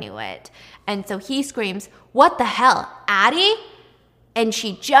 everybody knew it. And so he screams, what the hell, Addie? And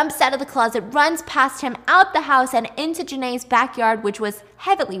she jumps out of the closet, runs past him, out the house, and into Janae's backyard, which was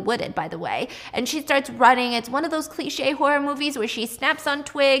heavily wooded, by the way. And she starts running. It's one of those cliche horror movies where she snaps on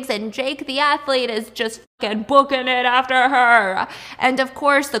twigs, and Jake, the athlete, is just fucking booking it after her. And of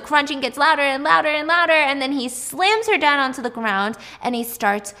course, the crunching gets louder and louder and louder, and then he slams her down onto the ground, and he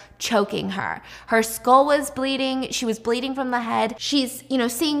starts choking her. Her skull was bleeding. She was bleeding from the head. She's,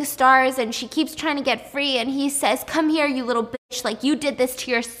 seeing stars, and she keeps trying to get free, and he says, come here, you little bitch. Like, you did this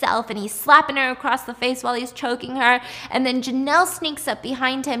to yourself. And he's slapping her across the face while he's choking her. And then Janelle sneaks up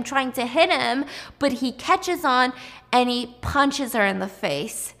behind him trying to hit him, but he catches on and he punches her in the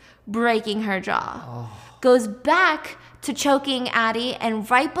face, breaking her jaw. Goes back to choking Addie,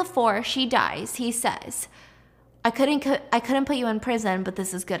 and right before she dies, he says, I couldn't put you in prison, but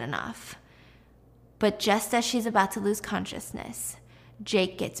this is good enough. But just as she's about to lose consciousness,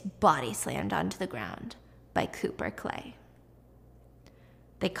 Jake gets body slammed onto the ground by Cooper Clay.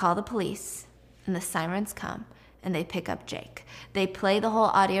 They call the police, and the sirens come, and they pick up Jake. They play the whole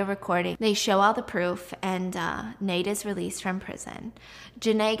audio recording. They show all the proof, and Nate is released from prison.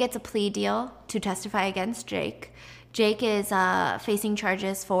 Janae gets a plea deal to testify against Jake. Jake is facing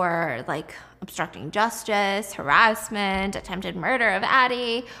charges for, obstructing justice, harassment, attempted murder of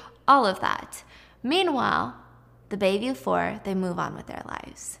Addie, all of that. Meanwhile, the Bayview 4, they move on with their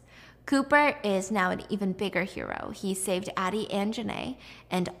lives. Cooper is now an even bigger hero. He saved Addie and Janae,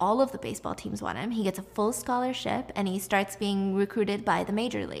 and all of the baseball teams want him. He gets a full scholarship, and he starts being recruited by the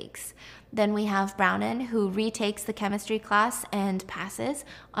major leagues. Then we have Brownon, who retakes the chemistry class and passes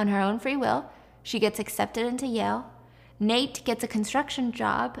on her own free will. She gets accepted into Yale. Nate gets a construction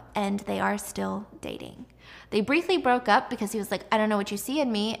job, and they are still dating. They briefly broke up because he was like, I don't know what you see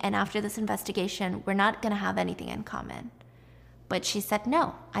in me, and after this investigation, we're not going to have anything in common. But she said,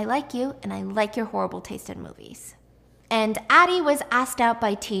 no, I like you, and I like your horrible taste in movies. And Addie was asked out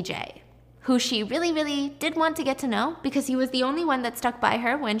by TJ, who she really, really did want to get to know because he was the only one that stuck by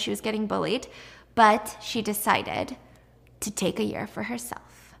her when she was getting bullied. But she decided to take a year for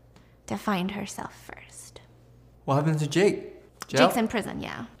herself, to find herself first. What happened to Jake? Jail? Jake's in prison,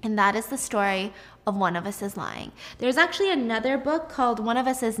 yeah. And that is the story of One of Us is Lying. There's actually another book called One of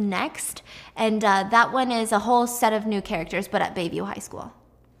Us is Next, and that one is a whole set of new characters, but at Bayview High School.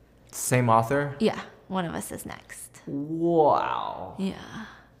 Same author? Yeah, One of Us is Next. Wow. Yeah.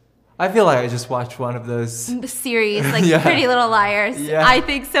 I feel like I just watched one of those series, Yeah. Pretty Little Liars. Yeah. I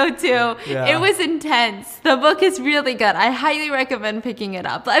think so too. Yeah. It was intense. The book is really good. I highly recommend picking it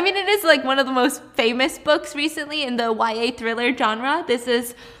up. I mean, it is one of the most famous books recently in the YA thriller genre. This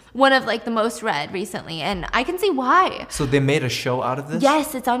is one of the most read recently, and I can see why. So they made a show out of this?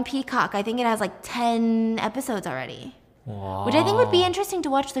 Yes, it's on Peacock. I think it has 10 episodes already. Wow. Which I think would be interesting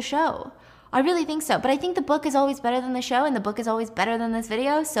to watch the show. I really think so. But I think the book is always better than the show, and the book is always better than this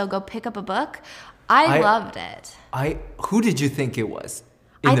video, so go pick up a book. I loved it. Who did you think it was?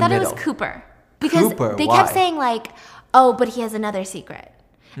 I thought it was Cooper. Because they why? kept saying oh, but he has another secret.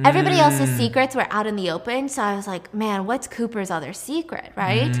 Everybody else's secrets were out in the open, so I was like, man, what's Cooper's other secret,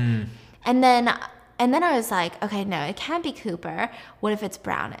 right? And then I was like, okay, no, it can't be Cooper. What if it's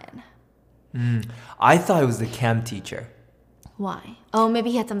Brownon? I thought it was the chem teacher. Why? Oh, maybe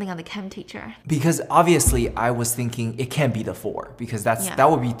he had something on the chem teacher. Because obviously I was thinking it can't be the 4 because that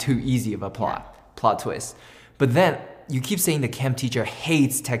would be too easy of a plot twist. But then you keep saying the chem teacher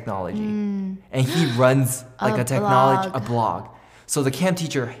hates technology. And he runs like a blog. So the chem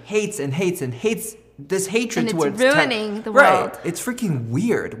teacher hates and hates and hates this hatred and towards it's ruining the world. Right. It's freaking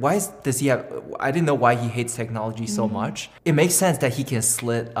weird. Does he have... I didn't know why he hates technology so much. It makes sense that he can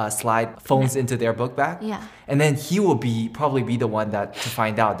slide phones into their book bag. Yeah. And then he will probably be the one to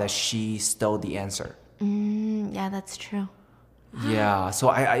find out that she stole the answer. Yeah, that's true. Yeah, so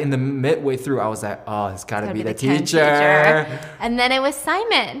I in the midway through, I was like, oh, it's gotta be the chem teacher. And then it was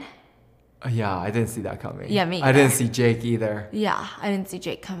Simon. Yeah, I didn't see that coming. Yeah, me I either. didn't see Jake either. Yeah, I didn't see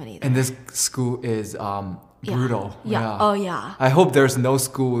Jake coming either. And this school is brutal. Yeah. Oh, yeah. I hope there's no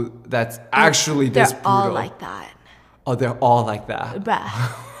school that's actually this brutal. They're all like that. Oh, they're all like that.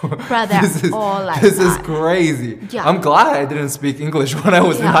 Bruh, they're all like that. This is crazy. Yeah. I'm glad I didn't speak English when I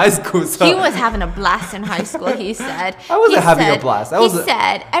was in high school. So. He was having a blast in high school, he said. I wasn't having a blast. He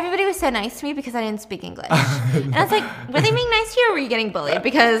said, everybody was so nice to me because I didn't speak English. And I was like, were they being nice to you or were you getting bullied?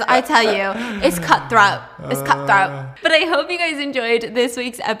 Because I tell you, it's cutthroat. It's cutthroat. But I hope you guys enjoyed this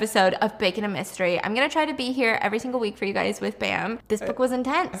week's episode of Bacon and Mystery. I'm going to try to be here every single week for you guys with Bam. This book was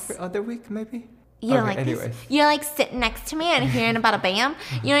intense. Every other week, maybe? You don't like this? You're like sitting next to me and hearing about a Bam?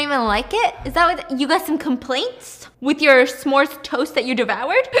 You don't even like it? Is that what you got some complaints with your s'mores toast that you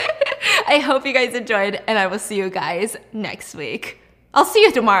devoured? I hope you guys enjoyed and I will see you guys next week. I'll see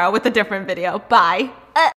you tomorrow with a different video. Bye.